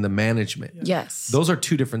running the management. Yes. Those are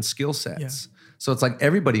two different skill sets. So it's like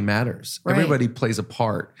everybody matters. Right. Everybody plays a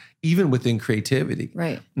part, even within creativity.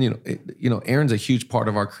 Right. Aaron's a huge part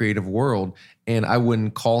of our creative world, and I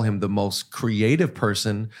wouldn't call him the most creative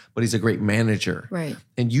person, but he's a great manager. Right.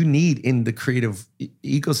 And you need in the creative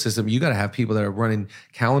ecosystem, you got to have people that are running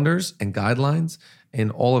calendars and guidelines and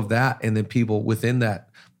all of that, and then people within that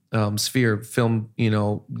sphere, film,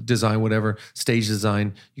 design, whatever, stage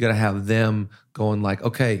design. You got to have them going like,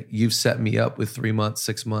 okay, you've set me up with 3 months,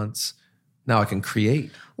 6 months. Now I can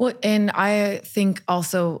create. Well, and I think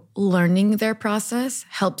also learning their process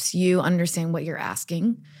helps you understand what you're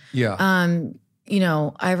asking. Yeah.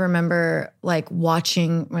 I remember like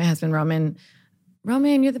watching my husband,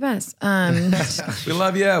 Roman, you're the best. We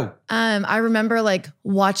love you. I remember like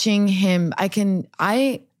watching him.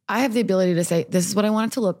 I have the ability to say, this is what I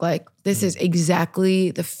want it to look like. This is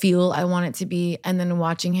exactly the feel I want it to be. And then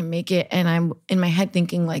watching him make it. And I'm in my head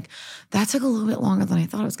thinking like, that took a little bit longer than I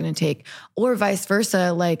thought it was going to take. Or vice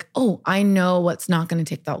versa. Like, oh, I know what's not going to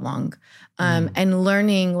take that long. And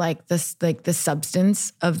learning like this, like the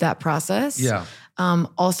substance of that process. Yeah.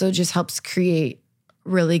 Also just helps create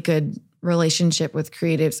really good relationship with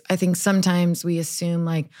creatives. I think sometimes we assume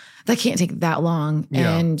like that can't take that long.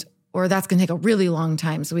 Or that's going to take a really long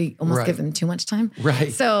time. So we almost give them too much time.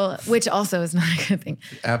 Right. So, which also is not a good thing.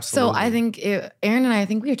 Absolutely. So I think Aaron and I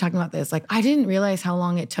think we were talking about this. Like, I didn't realize how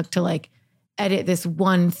long it took to like edit this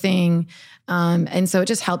one thing. And so it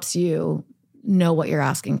just helps you know what you're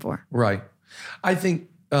asking for. Right. I think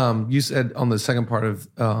you said on the second part of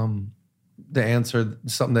the answer,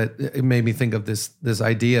 something that it made me think of this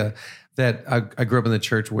idea that I grew up in the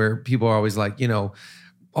church where people are always like,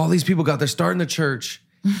 all these people got their start in the church.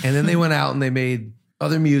 And then they went out and they made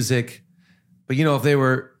other music. But, if they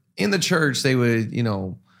were in the church, they would,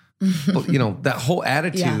 that whole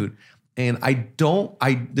attitude. Yeah.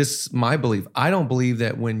 And this is my belief. I don't believe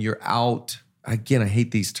that when you're out, again, I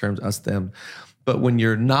hate these terms, us, them, but when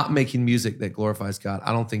you're not making music that glorifies God,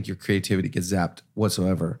 I don't think your creativity gets zapped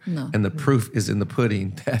whatsoever. No. And the proof is in the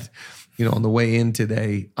pudding that, on the way in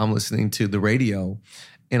today, I'm listening to the radio.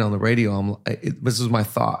 And on the radio, this was my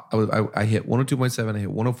thought. I hit 102.7, I hit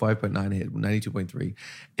 105.9, I hit 92.3.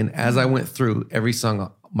 And as I went through every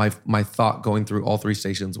song, my thought going through all three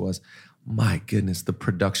stations was, my goodness, the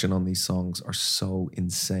production on these songs are so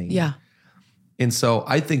insane. Yeah. And so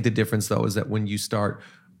I think the difference, though, is that when you start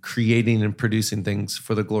creating and producing things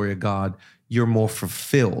for the glory of God, you're more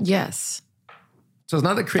fulfilled. Yes. So it's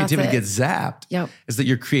not that creativity gets zapped. Yep. It's that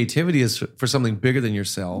your creativity is for something bigger than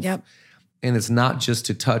yourself. Yep. And it's not just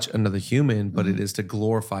to touch another human, but it is to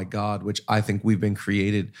glorify God, which I think we've been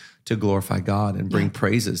created to glorify God and bring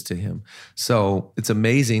praises to him. So it's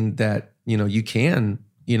amazing that, you can,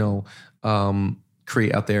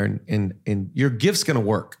 create out there and your gift's going to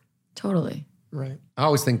work. Totally. Right. I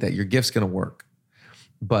always think that your gift's going to work,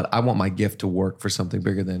 but I want my gift to work for something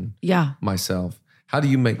bigger than myself. How do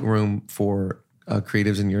you make room for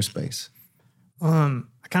creatives in your space?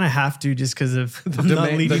 I kind of have to just because of I'm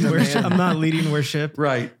not leading worship. I'm not leading worship.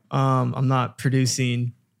 Right. I'm not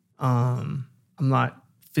producing. I'm not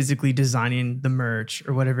physically designing the merch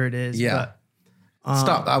or whatever it is. Yeah. But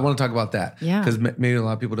Stop. I want to talk about that. Yeah. Because maybe a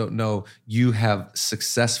lot of people don't know you have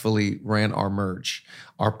successfully ran our merch,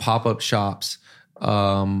 our pop-up shops,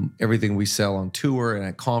 everything we sell on tour and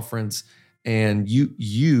at conference. And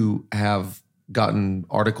you have gotten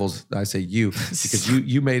articles. I say you because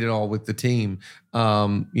you made it all with the team.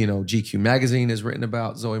 GQ magazine has written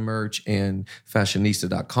about Zoe merch, and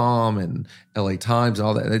fashionista.com and LA Times,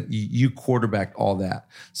 all that. You quarterbacked all that.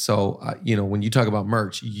 So when you talk about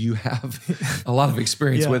merch, you have a lot of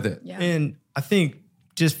experience with it. Yeah. And I think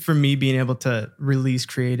just for me being able to release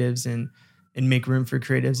creatives and make room for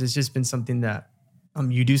creatives has just been something that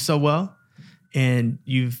you do so well, and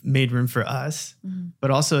you've made room for us. Mm-hmm.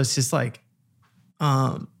 But also it's just like,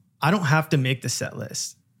 I don't have to make the set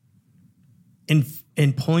list.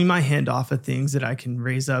 And pulling my hand off of things that I can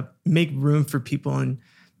raise up, make room for people. And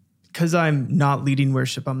because I'm not leading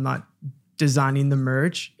worship, I'm not designing the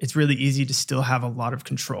merch, it's really easy to still have a lot of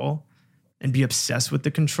control and be obsessed with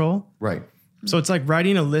the control. Right. So it's like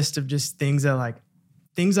writing a list of just things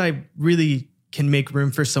I really can make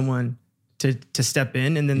room for someone to step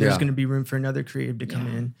in, and then there's going to be room for another creative to come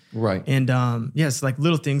in. Right. And it's like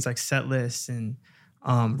little things like set lists and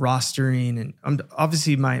rostering, and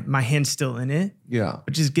obviously my hand's still in it. Yeah.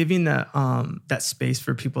 But just giving that space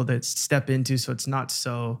for people to step into, so it's not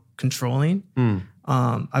so controlling.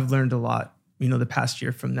 I've learned a lot, the past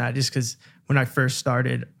year from that, just because when I first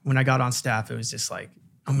started, when I got on staff, it was just like,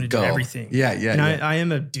 I'm going to do everything. Yeah. And I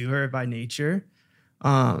am a doer by nature.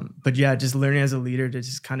 But just learning as a leader to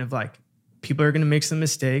just kind of like, people are going to make some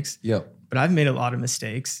mistakes. Yep. But I've made a lot of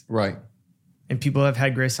mistakes. Right. And people have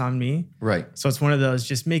had grace on me. Right. So it's one of those,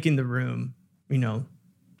 just making the room,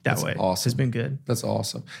 That's way. Awesome. Has been good. That's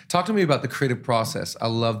awesome. Talk to me about the creative process. I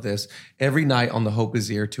love this. Every night on the Hope is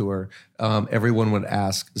Here tour, everyone would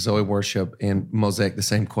ask Zoe Worship and Mosaic the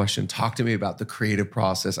same question. Talk to me about the creative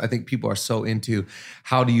process. I think people are so into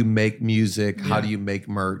how do you make music? Yeah. How do you make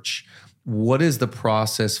merch? What is the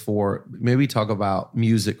process for, maybe talk about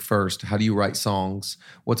music first. How do you write songs?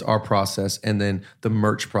 What's our process? And then the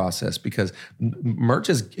merch process, because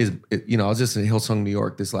merch is I was just in Hillsong, New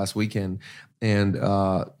York this last weekend, and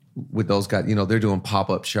with those guys, they're doing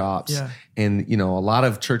pop-up shops. Yeah. And, a lot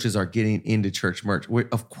of churches are getting into church merch.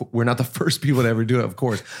 We're not the first people to ever do it, of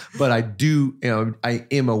course, but I do, I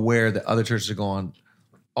am aware that other churches are going,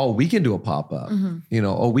 oh, we can do a pop-up,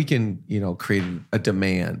 we can, create a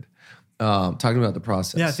demand. Talking about the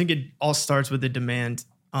process. Yeah, I think it all starts with the demand.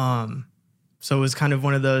 So it was kind of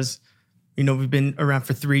one of those, we've been around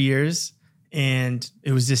for 3 years, and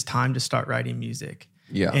it was just time to start writing music.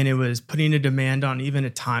 Yeah. And it was putting a demand on even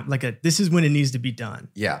a time, this is when it needs to be done.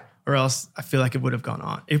 Yeah. Or else I feel like it would have gone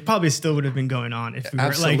on. It probably still would have been going on if we were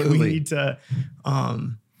Absolutely. we need to,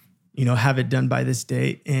 have it done by this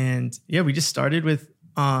date. And we just started with,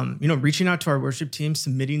 reaching out to our worship team,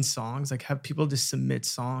 submitting songs, have people just submit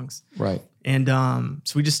songs. Right. And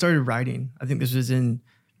so we just started writing. I think this was in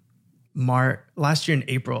last year in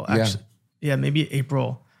April, actually. Yeah, maybe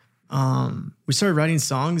April. We started writing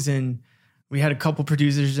songs, and we had a couple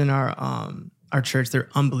producers in our church. They're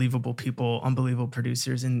unbelievable people, unbelievable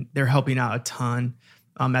producers, and they're helping out a ton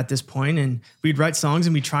at this point. And we'd write songs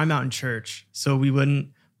and we'd try them out in church. So we wouldn't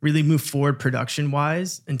really move forward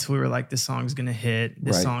production-wise until we were like, this song's going to hit.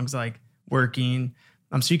 This song's working.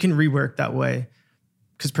 So you can rework that way.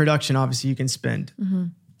 Because production, obviously, you can spend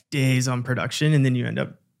days on production, and then you end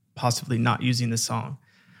up possibly not using the song.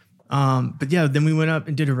 But then we went up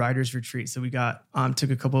and did a writer's retreat. So we took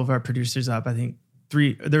a couple of our producers up. I think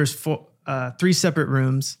there was 3 separate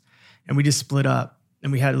rooms, and we just split up,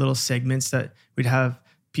 and we had little segments that we'd have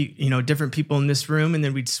different people in this room, and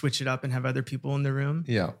then we'd switch it up and have other people in the room.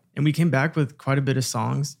 Yeah. And we came back with quite a bit of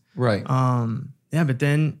songs. Right. But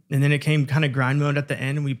then it came kind of grind mode at the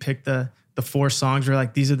end, and we picked the 4 songs. We're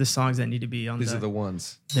like, these are the songs that need to be on These are the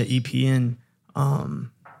ones. The EP. And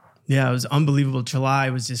it was unbelievable. July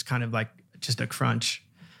was just kind of just a crunch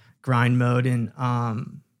grind mode. And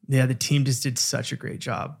the team just did such a great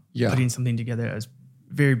job putting something together. It was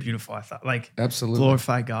very beautiful, I thought. Absolutely.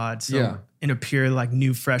 Glorify God. So in a pure,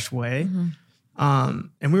 new, fresh way. And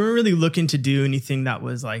we weren't really looking to do anything that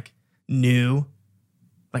was new.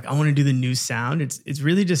 I want to do the new sound. It's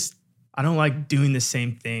really just, I don't like doing the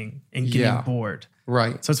same thing and getting bored.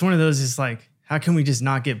 Right. So it's one of those, is how can we just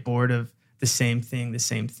not get bored of the same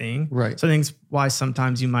thing? Right. So I think it's why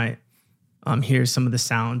sometimes you might hear some of the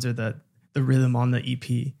sounds or the rhythm on the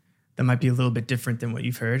EP that might be a little bit different than what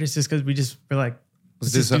you've heard. It's just because we're like,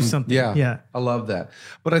 let's just do something. Yeah. I love that.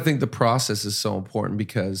 But I think the process is so important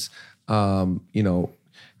because,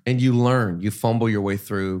 and you learn, you fumble your way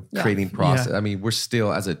through creating process. Yeah. I mean, we're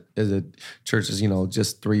still as a church is,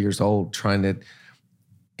 just 3 years old, trying to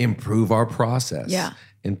improve our process. Yeah.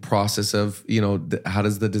 In process of, you know, how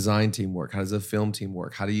does the design team work? How does the film team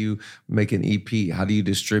work? How do you make an EP? How do you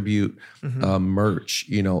distribute merch?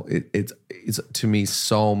 You know, it's to me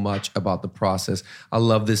so much about the process. I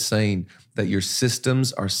love this saying that your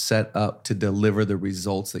systems are set up to deliver the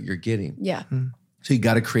results that you're getting. Yeah. So you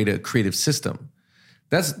got to create a creative system.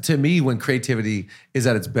 That's, to me, when creativity is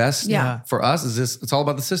at its best. Yeah. For us, it's all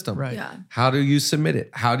about the system. Right. Yeah. How do you submit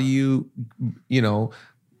it? How do you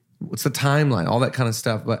what's the timeline? All that kind of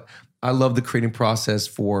stuff. But I love the creating process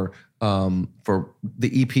for the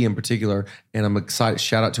EP in particular. And I'm excited.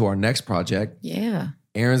 Shout out to our next project. Yeah.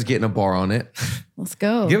 Aaron's getting a bar on it. Let's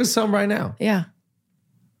go. Give us some right now. Yeah.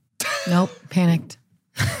 Nope. Panicked.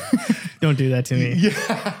 Don't do that to me.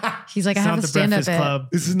 He's like, I It's have not a the stand-up Breakfast bit.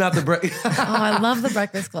 Club. This is not the Oh, I love the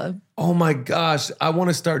Breakfast Club. Oh my gosh. I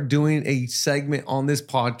want to start doing a segment on this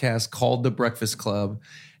podcast called The Breakfast Club.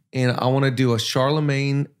 And I want to do a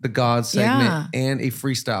Charlemagne the God segment and a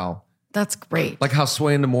freestyle. That's great. Like how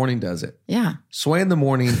Sway in the Morning does it. Yeah. Sway in the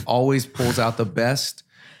Morning always pulls out the best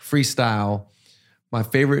freestyle. My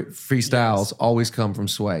favorite freestyles always come from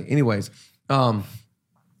Sway. Anyways, talking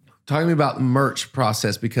about the merch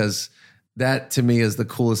process, because that to me is the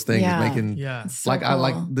coolest thing. Yeah. Is making It's so like I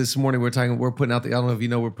like cool. this morning we're putting out I don't know if you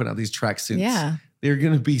know, we're putting out these tracksuits. Yeah. They're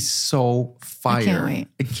gonna be so fire. I can't wait.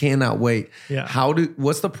 I cannot wait. Yeah. How do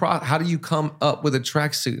you come up with a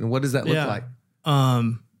tracksuit and what does that look like?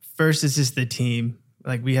 First, it's just the team.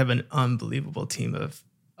 Like, we have an unbelievable team of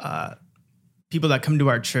people that come to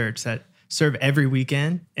our church that serve every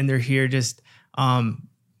weekend, and they're here just,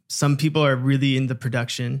 some people are really in the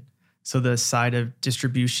production. So the side of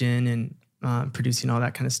distribution and producing all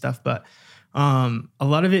that kind of stuff. But a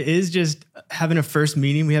lot of it is just having a first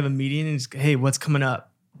meeting. We have a meeting and it's, hey, what's coming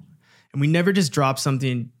up? And we never just drop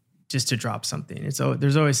something just to drop something.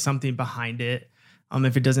 There's always something behind it.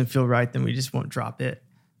 If it doesn't feel right, then we just won't drop it.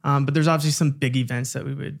 But there's obviously some big events that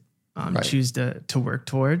we would choose to work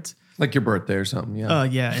towards. Like your birthday or something. Yeah.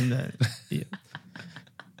 Yeah. And so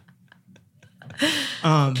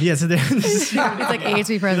He's like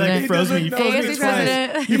ASB president. He froze me. doesn't know. ASB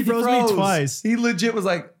president. He froze me twice. He legit was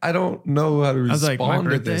like, I don't know how to was like, respond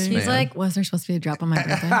my to this, birthday? man. He's like, was there supposed to be a drop on my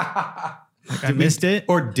birthday? I missed it.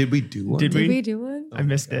 Or did we do one? Did Did we? we do one? I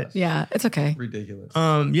missed it. Yeah, it's okay. Ridiculous.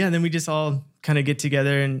 Then we just all kind of get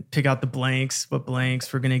together and pick out the blanks, what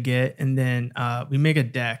blanks we're going to get. And then we make a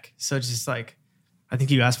deck. So it's just like, I think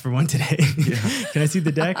you asked for one today. Can I see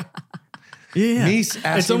the deck? Yeah.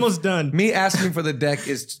 It's almost done. Me asking for the deck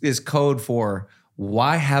is code for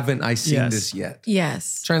why haven't I seen this yet?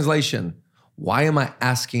 Yes. Translation, why am I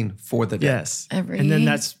asking for the deck? Yes. Every- And then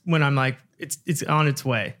that's when I'm like, it's on its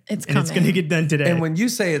way. It's and it's coming. going to get done today. And when you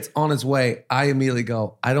say it's on its way, I immediately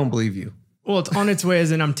go, I don't believe you. Well, it's on its way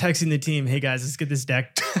as in I'm texting the team, hey guys, let's get this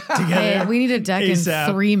deck together. Hey, we need a deck ASAP.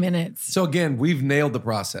 in 3 minutes. So again, we've nailed the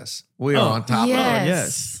process. We are on top of it.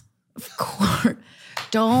 yes. Of course.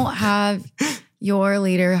 Don't have your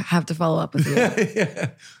leader have to follow up with you. Yeah.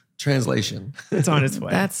 Translation. It's on its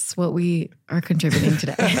way. That's what we are contributing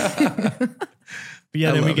today. But yeah,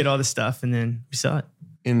 I then we love get all the stuff and then we sell it.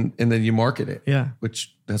 And then you market it. Yeah.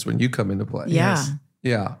 Which that's when you come into play. Yeah. Yes.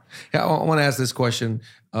 Yeah. I want to ask this question.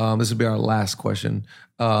 This will be our last question.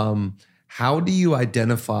 How do you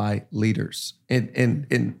identify leaders?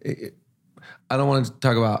 And I don't want to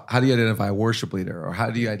talk about how do you identify a worship leader or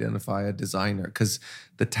how do you identify a designer? Because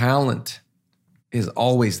the talent is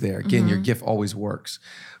always there. Again, your gift always works.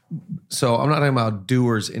 So I'm not talking about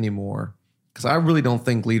doers anymore because I really don't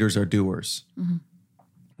think leaders are doers.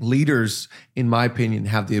 Leaders, in my opinion,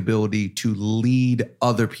 have the ability to lead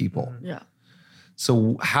other people. Yeah.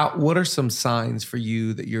 So what are some signs for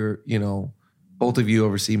you that you're, both of you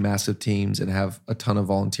oversee massive teams and have a ton of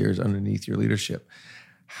volunteers underneath your leadership?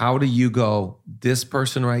 How do you go, this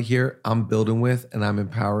person right here, I'm building with and I'm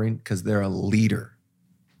empowering because they're a leader?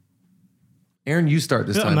 Aaron, you start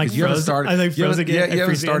this I'm time. like 'cause you haven't froze. started. I like you froze haven't- again. Yeah, you I haven't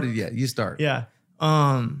freeze again. started yet. You start. Yeah.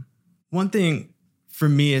 One thing for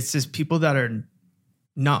me, it's just people that are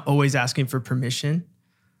not always asking for permission.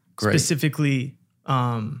 Great. Specifically,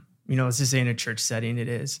 let's just say in a church setting, it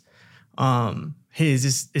is. Hey,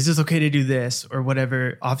 is this okay to do this or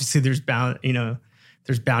whatever? Obviously, there's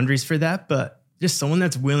boundaries for that, but just someone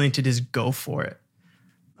that's willing to just go for it.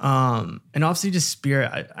 And obviously, just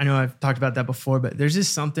spirit. I know I've talked about that before, but there's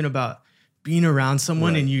just something about being around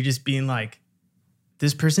someone and you just being like,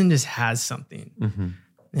 this person just has something,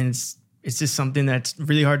 and it's just something that's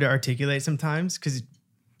really hard to articulate sometimes because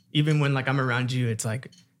even when like I'm around you, it's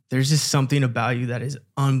like there's just something about you that is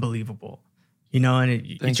unbelievable, and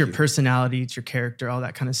it's your personality, it's your character, all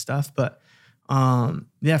that kind of stuff. But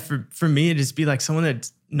For me, it just be like someone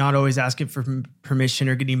that's not always asking for permission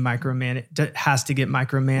or getting micromanaged, has to get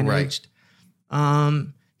micromanaged.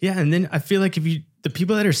 Right. And then I feel like the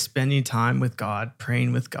people that are spending time with God,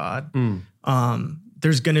 praying with God,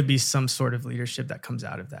 there's going to be some sort of leadership that comes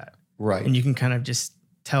out of that. Right. And you can kind of just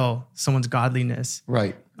tell someone's godliness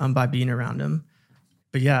right. By being around them.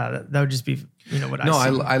 But that would just be, what I see.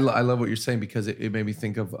 No, I love what you're saying because it made me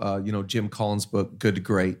think of, Jim Collins' book, Good to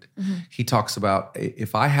Great. Mm-hmm. He talks about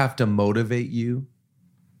if I have to motivate you,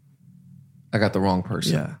 I got the wrong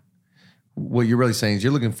person. Yeah. What you're really saying is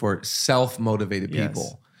you're looking for self-motivated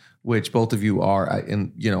people, which both of you are.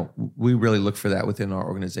 And, we really look for that within our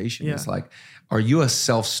organization. Yeah. It's like, are you a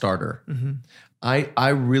self-starter? Mm-hmm. I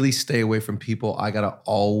really stay away from people I got to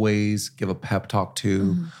always give a pep talk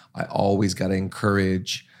to. Mm-hmm. I always got to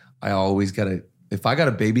encourage. I always got to, if I got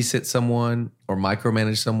to babysit someone or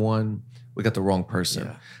micromanage someone, we got the wrong person.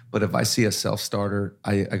 Yeah. But if I see a self-starter,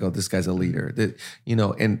 I go, this guy's a leader. That,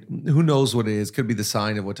 and who knows what it is. Could be the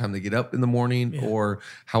sign of what time they get up in the morning or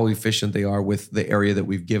how efficient they are with the area that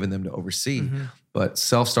we've given them to oversee. Mm-hmm. But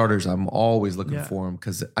self-starters, I'm always looking for them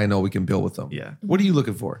because I know we can build with them. Yeah. What are you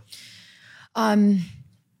looking for? I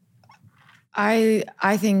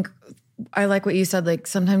think I like what you said. Like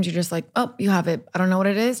sometimes you're just like, oh, you have it. I don't know what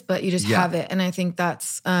it is, but you just have it. And I think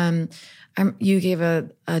that's, you gave a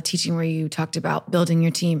teaching where you talked about building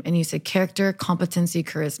your team and you said character, competency,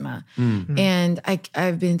 charisma. Mm-hmm. And I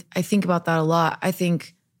think about that a lot. I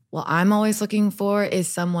think what I'm always looking for is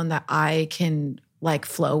someone that I can like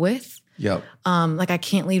flow with. Yep. Like I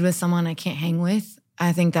can't lead with someone I can't hang with.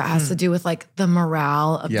 I think that has to do with like the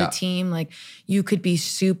morale of the team. Like you could be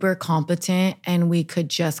super competent and we could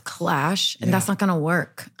just clash and that's not going to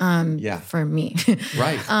work for me.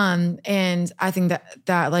 Right. And I think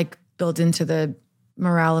that like builds into the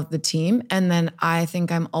morale of the team. And then I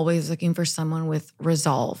think I'm always looking for someone with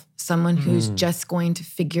resolve, someone who's just going to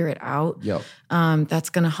figure it out. Yep. That's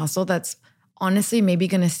going to hustle. That's honestly maybe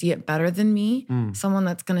going to see it better than me. Someone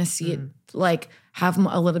that's going to see it like have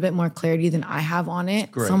a little bit more clarity than I have on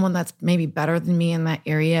it. Great. Someone that's maybe better than me in that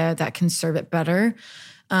area that can serve it better.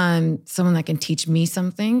 Someone that can teach me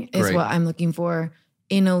something is what I'm looking for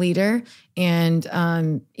in a leader. And,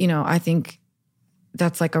 I think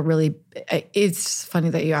that's like it's funny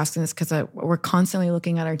that you're asking this because we're constantly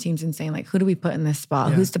looking at our teams and saying like, who do we put in this spot?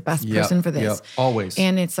 Yeah. Who's the best person for this? Always.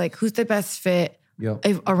 And it's like, who's the best fit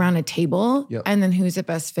around a table? And then who's the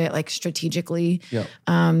best fit like strategically?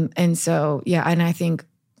 And so, and I think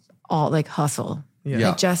all like hustle.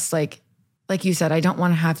 Like just like you said, I don't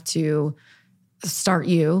want to have to start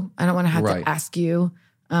you. I don't want to have to ask you.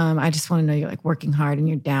 I just want to know you're like working hard and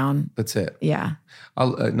you're down. That's it. Yeah. I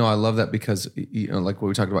love that because, like what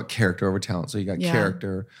we talked about, character over talent. So you got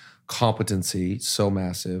character, competency, so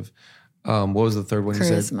massive. What was the third one you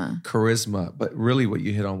said? Charisma. But really what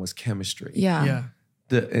you hit on was chemistry. Yeah.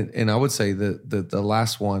 And I would say the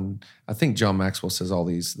last one, I think John Maxwell says all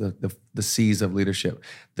these, the C's of leadership.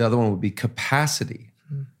 The other one would be capacity.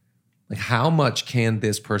 Like how much can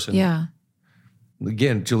this person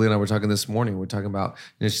Again, Julie and I were talking this morning. We're talking about,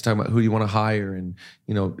 she's talking about who you want to hire and,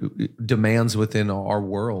 demands within our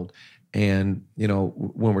world. And,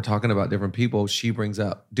 when we're talking about different people, she brings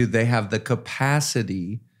up, do they have the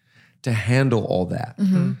capacity to handle all that?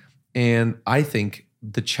 Mm-hmm. And I think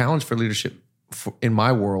the challenge for leadership in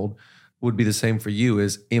my world would be the same for you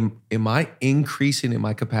is, am I increasing in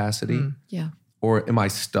my capacity? Or am I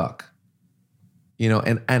stuck?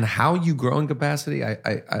 And how you grow in capacity,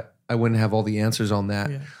 I wouldn't have all the answers on that.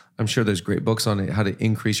 Yeah. I'm sure there's great books on it, how to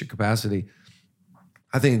increase your capacity.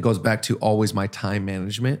 I think it goes back to always my time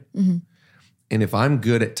management. Mm-hmm. And if I'm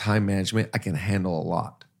good at time management, I can handle a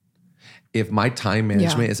lot. If my time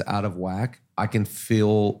management is out of whack, I can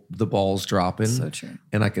feel the balls dropping. So true.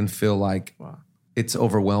 And I can feel like it's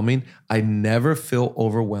overwhelming. I never feel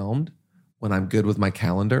overwhelmed when I'm good with my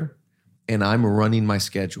calendar and I'm running my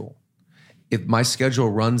schedule. If my schedule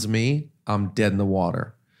runs me, I'm dead in the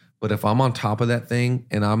water. But if I'm on top of that thing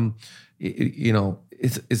and I'm,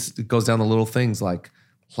 it goes down to little things like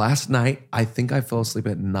last night, I think I fell asleep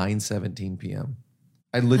at 9:17 p.m.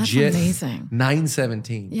 I legit, that's amazing.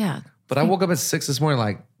 9:17. Yeah. But I woke up at 6 this morning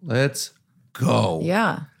like, let's go.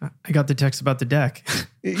 Yeah. I got the text about the deck.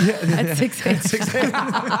 At 6 a.m.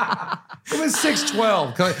 It was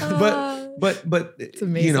 6:12. But it's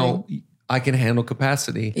amazing. I can handle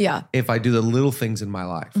capacity if I do the little things in my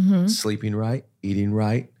life. Mm-hmm. Sleeping right, eating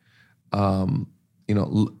right,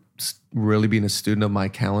 really being a student of my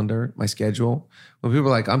calendar, my schedule. When people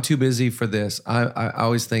are like, I'm too busy for this, I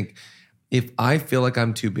always think, if I feel like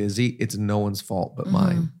I'm too busy, it's no one's fault but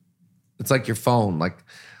mine. It's like your phone. Like,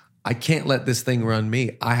 I can't let this thing run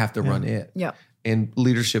me. I have to run it. Yep. And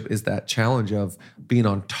leadership is that challenge of being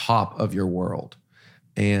on top of your world,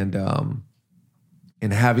 and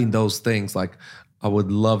having those things. Like, I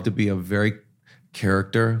would love to be a very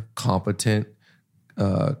character, competent,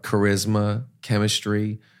 charisma,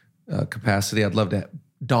 chemistry, capacity. I'd love to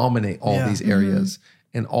dominate all these areas,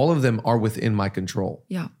 and all of them are within my control.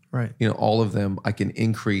 Yeah. Right. You know, all of them I can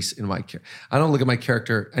increase in my character. I don't look at my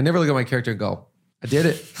character. I never look at my character and go, I did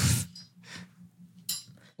it.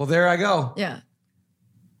 Well, there I go. Yeah.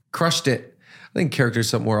 Crushed it. I think character is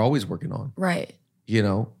something we're always working on. Right. You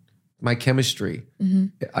know, my chemistry,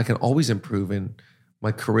 I can always improve in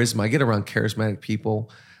my charisma. I get around charismatic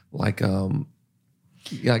people, like, I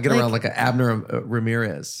get around like an Abner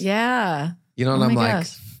Ramirez. Yeah. You know, and Oh I'm my like,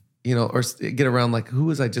 gosh. you know, or get around like, who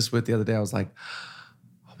was I just with the other day? I was like,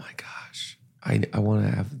 oh my gosh, I want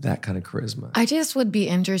to have that kind of charisma. I just would be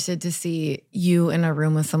interested to see you in a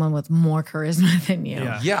room with someone with more charisma than you.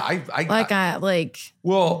 Yeah.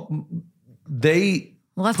 Well, they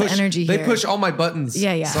Lots push, of energy they here. push all my buttons.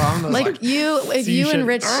 Yeah, yeah. So I'm just If you and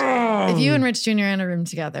Rich Jr. are in a room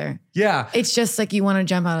together, yeah. it's just like you want to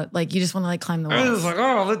jump out, like you just want to like climb the I was walls. like,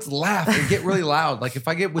 oh, let's laugh and get really loud. Like if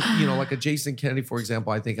I get with, you know, like a Jason Kennedy, for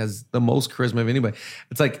example, I think has the most charisma of anybody.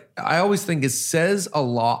 It's like, I always think it says a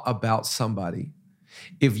lot about somebody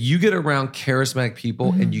if you get around charismatic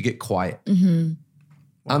people and you get quiet.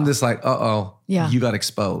 I'm just like, Yeah. you got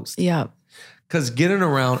exposed. Yeah. Because getting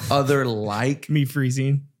around other like Me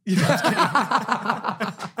freezing.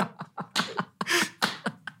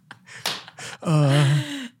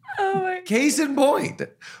 case in point.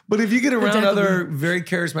 But if you get around Exactly. other very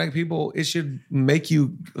charismatic people, it should make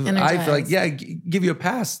you, I feel like, Energized. give you a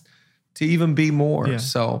pass to even be more. Yeah.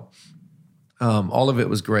 So all of it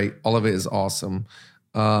was great. All of it is awesome.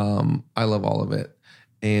 I love all of it.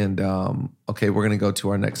 And okay, we're going to go to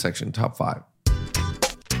our next section, top 5.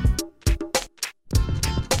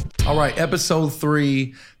 All right, episode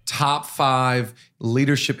 3, top 5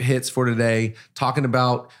 leadership hits for today, talking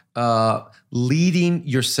about leading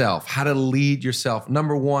yourself, how to lead yourself.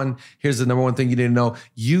 Number 1, here's the number 1 thing you need to know.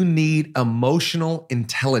 You need emotional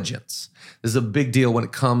intelligence. This is a big deal when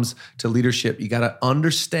it comes to leadership. You got to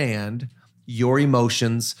understand your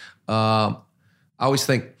emotions. I always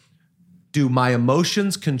think, do my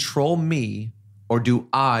emotions control me, or do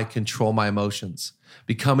I control my emotions?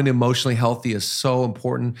 Becoming emotionally healthy is so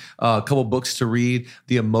important. A couple books to read: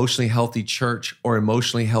 The Emotionally Healthy Church or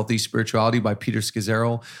Emotionally Healthy Spirituality by Peter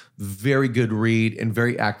Scazzero. Very good read and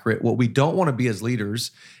very accurate. What we don't want to be as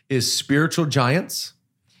leaders is spiritual giants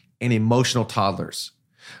and emotional toddlers.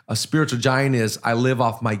 A spiritual giant is, I live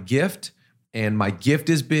off my gift, and my gift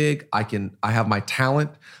is big. I have my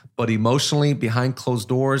talent. But emotionally, behind closed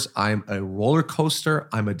doors, I'm a roller coaster,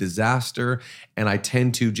 I'm a disaster, and I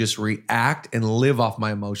tend to just react and live off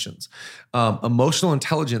my emotions. Emotional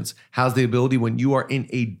intelligence has the ability, when you are in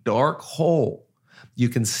a dark hole, you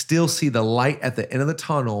can still see the light at the end of the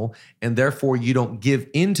tunnel, and therefore you don't give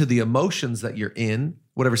into the emotions that you're in,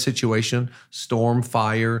 whatever situation, storm,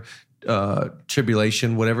 fire,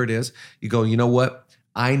 tribulation, whatever it is. You go, you know what?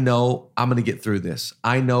 I know I'm going to get through this.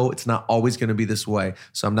 I know it's not always going to be this way.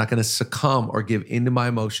 So I'm not going to succumb or give into my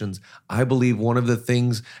emotions. I believe one of the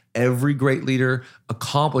things every great leader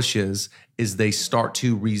accomplishes is they start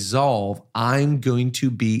to resolve, I'm going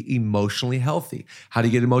to be emotionally healthy. How do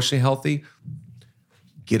you get emotionally healthy?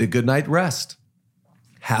 Get a good night rest.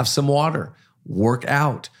 Have some water. Work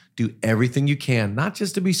out. Do everything you can, not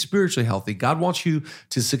just to be spiritually healthy. God wants you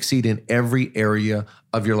to succeed in every area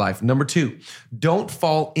of your life. Number 2, don't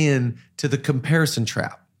fall into the comparison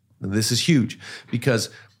trap. And this is huge because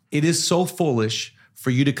it is so foolish for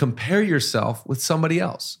you to compare yourself with somebody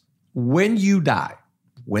else. When you die,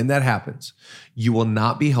 when that happens, you will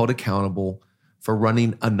not be held accountable for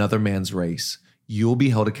running another man's race. You'll be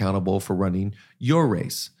held accountable for running your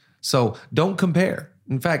race. So don't compare.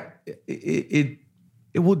 In fact,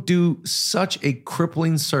 it will do such a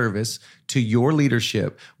crippling service to your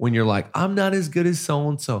leadership when you're like, I'm not as good as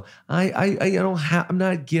so-and-so. I'm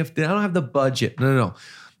not gifted. I don't have the budget. No.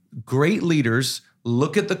 Great leaders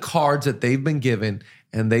look at the cards that they've been given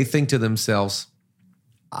and they think to themselves,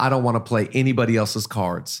 I don't want to play anybody else's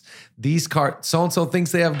cards. These cards, so-and-so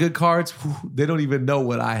thinks they have good cards. Whew, they don't even know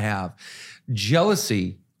what I have.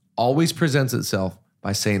 Jealousy always presents itself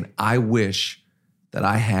by saying, I wish that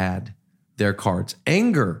I had their cards.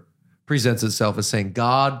 Anger presents itself as saying,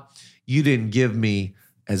 God, you didn't give me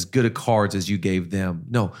as good of cards as you gave them.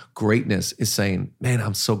 No, greatness is saying, man,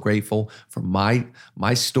 I'm so grateful for my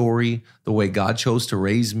story, the way God chose to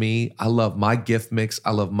raise me. I love my gift mix.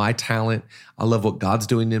 I love my talent. I love what God's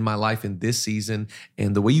doing in my life in this season.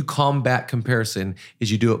 And the way you combat comparison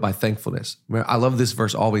is you do it by thankfulness. I love this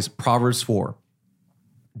verse always, Proverbs 4.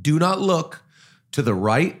 Do not look to the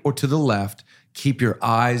right or to the left. Keep your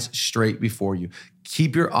eyes straight before you.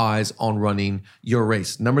 Keep your eyes on running your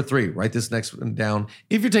race. Number 3, write this next one down.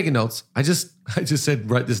 If you're taking notes, I just said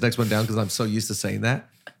write this next one down because I'm so used to saying that.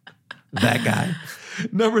 That guy.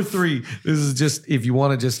 Number 3, this is just, if you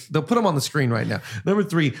want to they'll put them on the screen right now. Number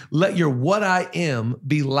 3, let your what I am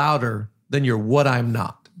be louder than your what I'm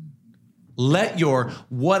not. Let your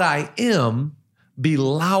what I am be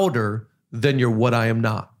louder than your what I am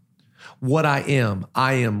not. What I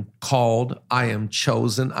am called, I am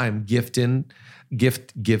chosen, I am gifted,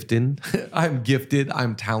 I'm gifted,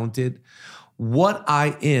 I'm talented. What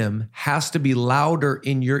I am has to be louder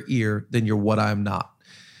in your ear than your what I am not.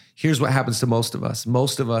 Here's what happens to most of us.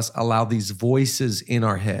 Most of us allow these voices in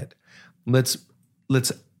our head. Let's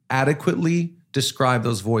adequately describe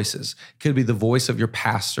those voices. Could be the voice of your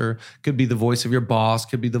pastor, could be the voice of your boss,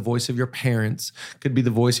 could be the voice of your parents, could be the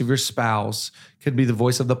voice of your spouse, could be the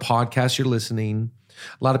voice of the podcast you're listening.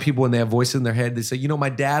 A lot of people, when they have voices in their head, they say, my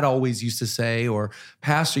dad always used to say, or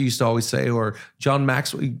pastor used to always say, or John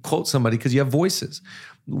Maxwell, you quote somebody because you have voices.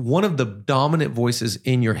 One of the dominant voices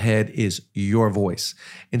in your head is your voice.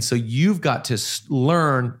 And so you've got to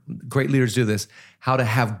learn, great leaders do this, how to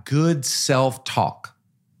have good self-talk.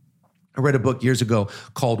 I read a book years ago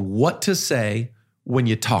called What to Say When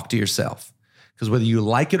You Talk to Yourself. Because whether you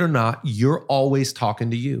like it or not, you're always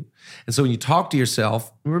talking to you. And so when you talk to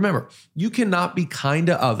yourself, remember, you cannot be kind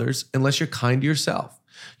to others unless you're kind to yourself.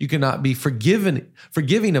 You cannot be forgiving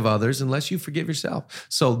of others unless you forgive yourself.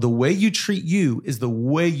 So the way you treat you is the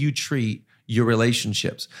way you treat your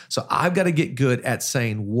relationships. So I've got to get good at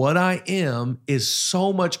saying what I am is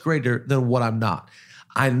so much greater than what I'm not.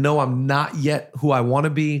 I know I'm not yet who I want to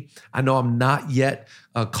be. I know I'm not yet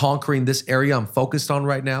conquering this area I'm focused on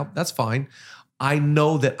right now. That's fine. I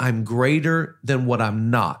know that I'm greater than what I'm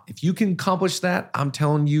not. If you can accomplish that, I'm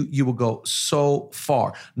telling you, you will go so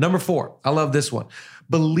far. Number 4, I love this one.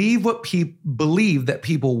 Believe that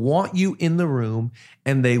people want you in the room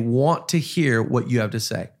and they want to hear what you have to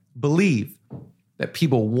say. Believe that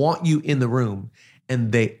people want you in the room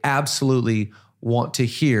and they absolutely want to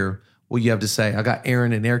hear what you have to say. I got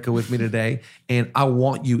Aaron and Erica with me today, and I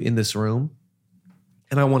want you in this room,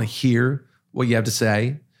 and I want to hear what you have to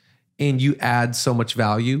say, and you add so much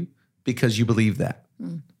value because you believe that.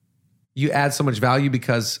 You add so much value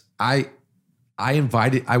because I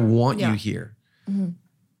want you here. Mm-hmm.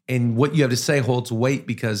 And what you have to say holds weight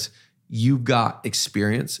because you've got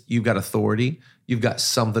experience, you've got authority, you've got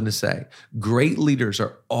something to say. Great leaders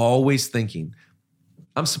are always thinking,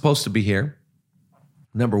 I'm supposed to be here.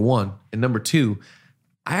 Number 1. And number 2,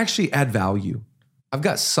 I actually add value. I've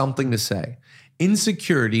got something to say.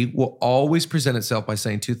 Insecurity will always present itself by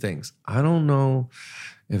saying 2 things. I don't know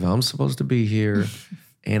if I'm supposed to be here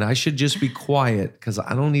and I should just be quiet because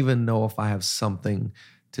I don't even know if I have something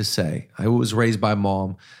to say. I was raised by a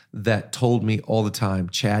mom that told me all the time,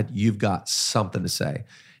 Chad, you've got something to say.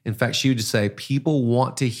 In fact, she would just say, people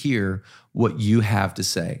want to hear what you have to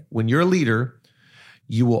say. When you're a leader,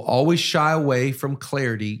 you will always shy away from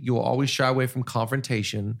clarity. You will always shy away from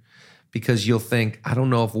confrontation because you'll think, I don't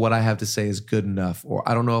know if what I have to say is good enough, or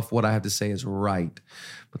I don't know if what I have to say is right.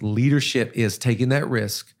 But leadership is taking that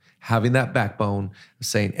risk, having that backbone,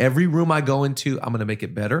 saying every room I go into, I'm going to make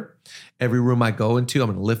it better. Every room I go into, I'm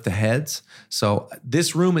going to lift the heads. So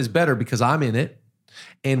this room is better because I'm in it.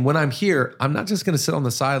 And when I'm here, I'm not just going to sit on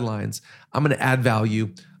the sidelines. I'm going to add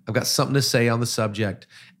value. I've got something to say on the subject,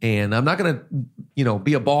 and I'm not going to,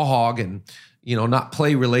 be a ball hog and, not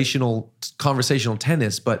play conversational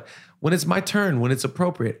tennis. But when it's my turn, when it's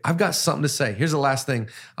appropriate, I've got something to say. Here's the last thing.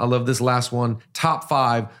 I love this last one. Top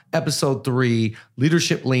 5, episode 3,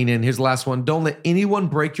 leadership lean in. Here's the last one. Don't let anyone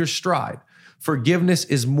break your stride. Forgiveness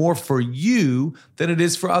is more for you than it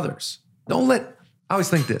is for others. I always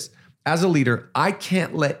think this. As a leader, I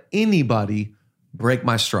can't let anybody break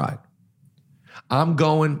my stride. I've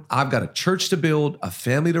got a church to build, a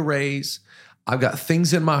family to raise. I've got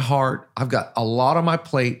things in my heart. I've got a lot on my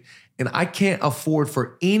plate, and I can't afford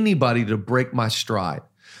for anybody to break my stride.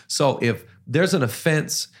 So if there's an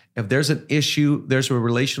offense, if there's an issue, there's a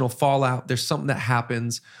relational fallout, there's something that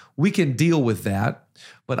happens, we can deal with that.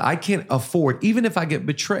 But I can't afford, even if I get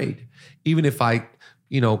betrayed, even if I,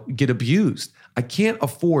 get abused, I can't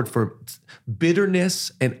afford for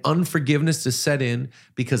bitterness and unforgiveness to set in,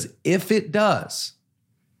 because if it does,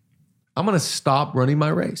 I'm going to stop running my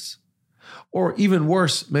race. Or even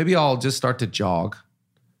worse, maybe I'll just start to jog,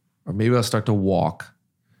 or maybe I'll start to walk,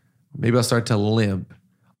 or maybe I'll start to limp,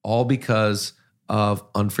 all because of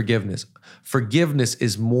unforgiveness. Forgiveness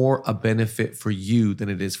is more a benefit for you than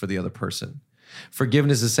it is for the other person.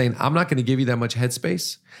 Forgiveness is saying, I'm not going to give you that much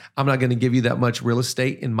headspace. I'm not going to give you that much real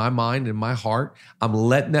estate in my mind and my heart. I'm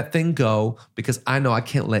letting that thing go because I know I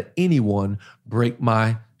can't let anyone break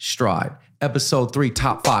my stride. Episode 3,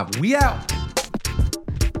 top 5. We out.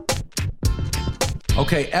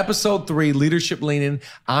 Okay, episode 3, Leadership Lean-In.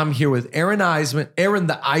 I'm here with Aaron Eisman, Aaron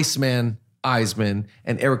the Iceman Eisman,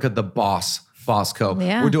 and Erica the Boss Bosco.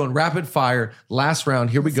 Yeah. We're doing rapid fire. Last round.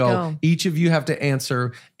 Here we go. Each of you have to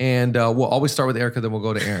answer, and we'll always start with Erica, then we'll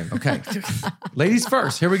go to Aaron. Okay. Ladies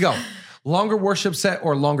first. Here we go. Longer worship set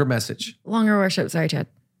or longer message? Longer worship. Sorry, Chad.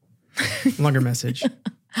 Longer message.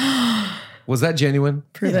 Was that genuine?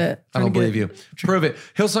 Prove it. I don't believe you. Prove it.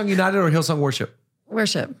 Hillsong United or Hillsong Worship?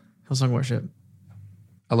 Worship. Hillsong Worship.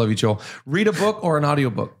 I love you, Joel. Read a book or an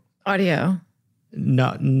audiobook? Audio.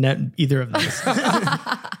 Not either of those.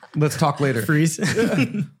 Let's talk later. Freeze.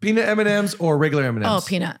 Peanut M&Ms or regular M&Ms? Oh,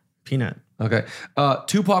 peanut. Peanut. Okay.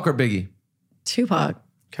 Tupac or Biggie? Tupac.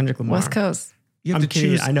 Kendrick Lamar. West Coast. You have I'm to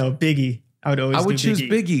kidding. choose. I know. Biggie. I would choose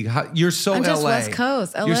Biggie. You're so I'm just LA. West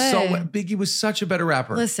Coast, LA. You're so Biggie was such a better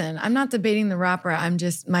rapper. Listen, I'm not debating the rapper. I'm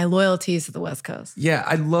just, my loyalty is to the West Coast. Yeah,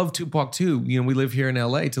 I love Tupac too. You know, we live here in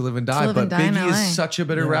LA to live and die, live but and die in Biggie LA. is such a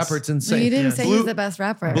better rapper. It's No, insane. you didn't say Blue- he's the best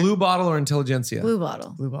rapper. Blue Bottle or Intelligentsia? Blue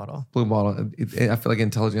Bottle. Blue Bottle. Blue Bottle. I feel like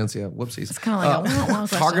Intelligentsia. Whoopsies. It's kind of like a wah-wah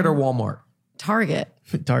Target or Walmart? Target.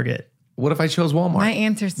 Target. What if I chose Walmart? My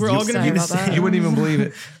answer's We're all gonna be the same. You wouldn't even believe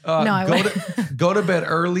it. No, I wouldn't. Go to bed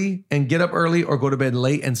early and get up early, or go to bed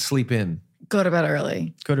late and sleep in. Go to bed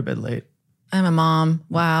early. Go to bed late. I'm a mom.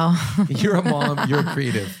 Wow. You're a mom. You're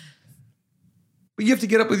creative. But you have to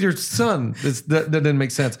get up with your son. That didn't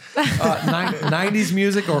make sense. 90s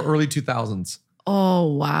music or early 2000s?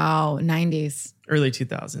 Oh, wow. 90s. Early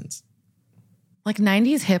 2000s. Like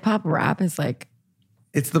 90s hip hop rap is like,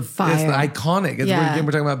 It's the Fire. iconic. It's Yeah.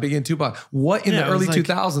 we're talking about Biggie and Tupac. What in Yeah, the it was early like-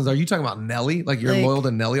 2000s? Are you talking about Nelly? Like you're Like, loyal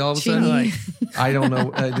to Nelly all of a sudden? Genie. I don't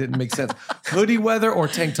know. It didn't make sense. Hoodie weather or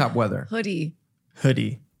tank top weather? hoodie.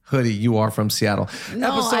 Hoodie. Hoodie, you are from Seattle.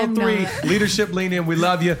 No, Episode I'm 3, not. Leadership Lean In. We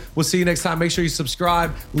love you. We'll see you next time. Make sure you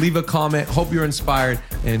subscribe, leave a comment. Hope you're inspired,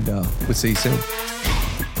 and we'll see you soon.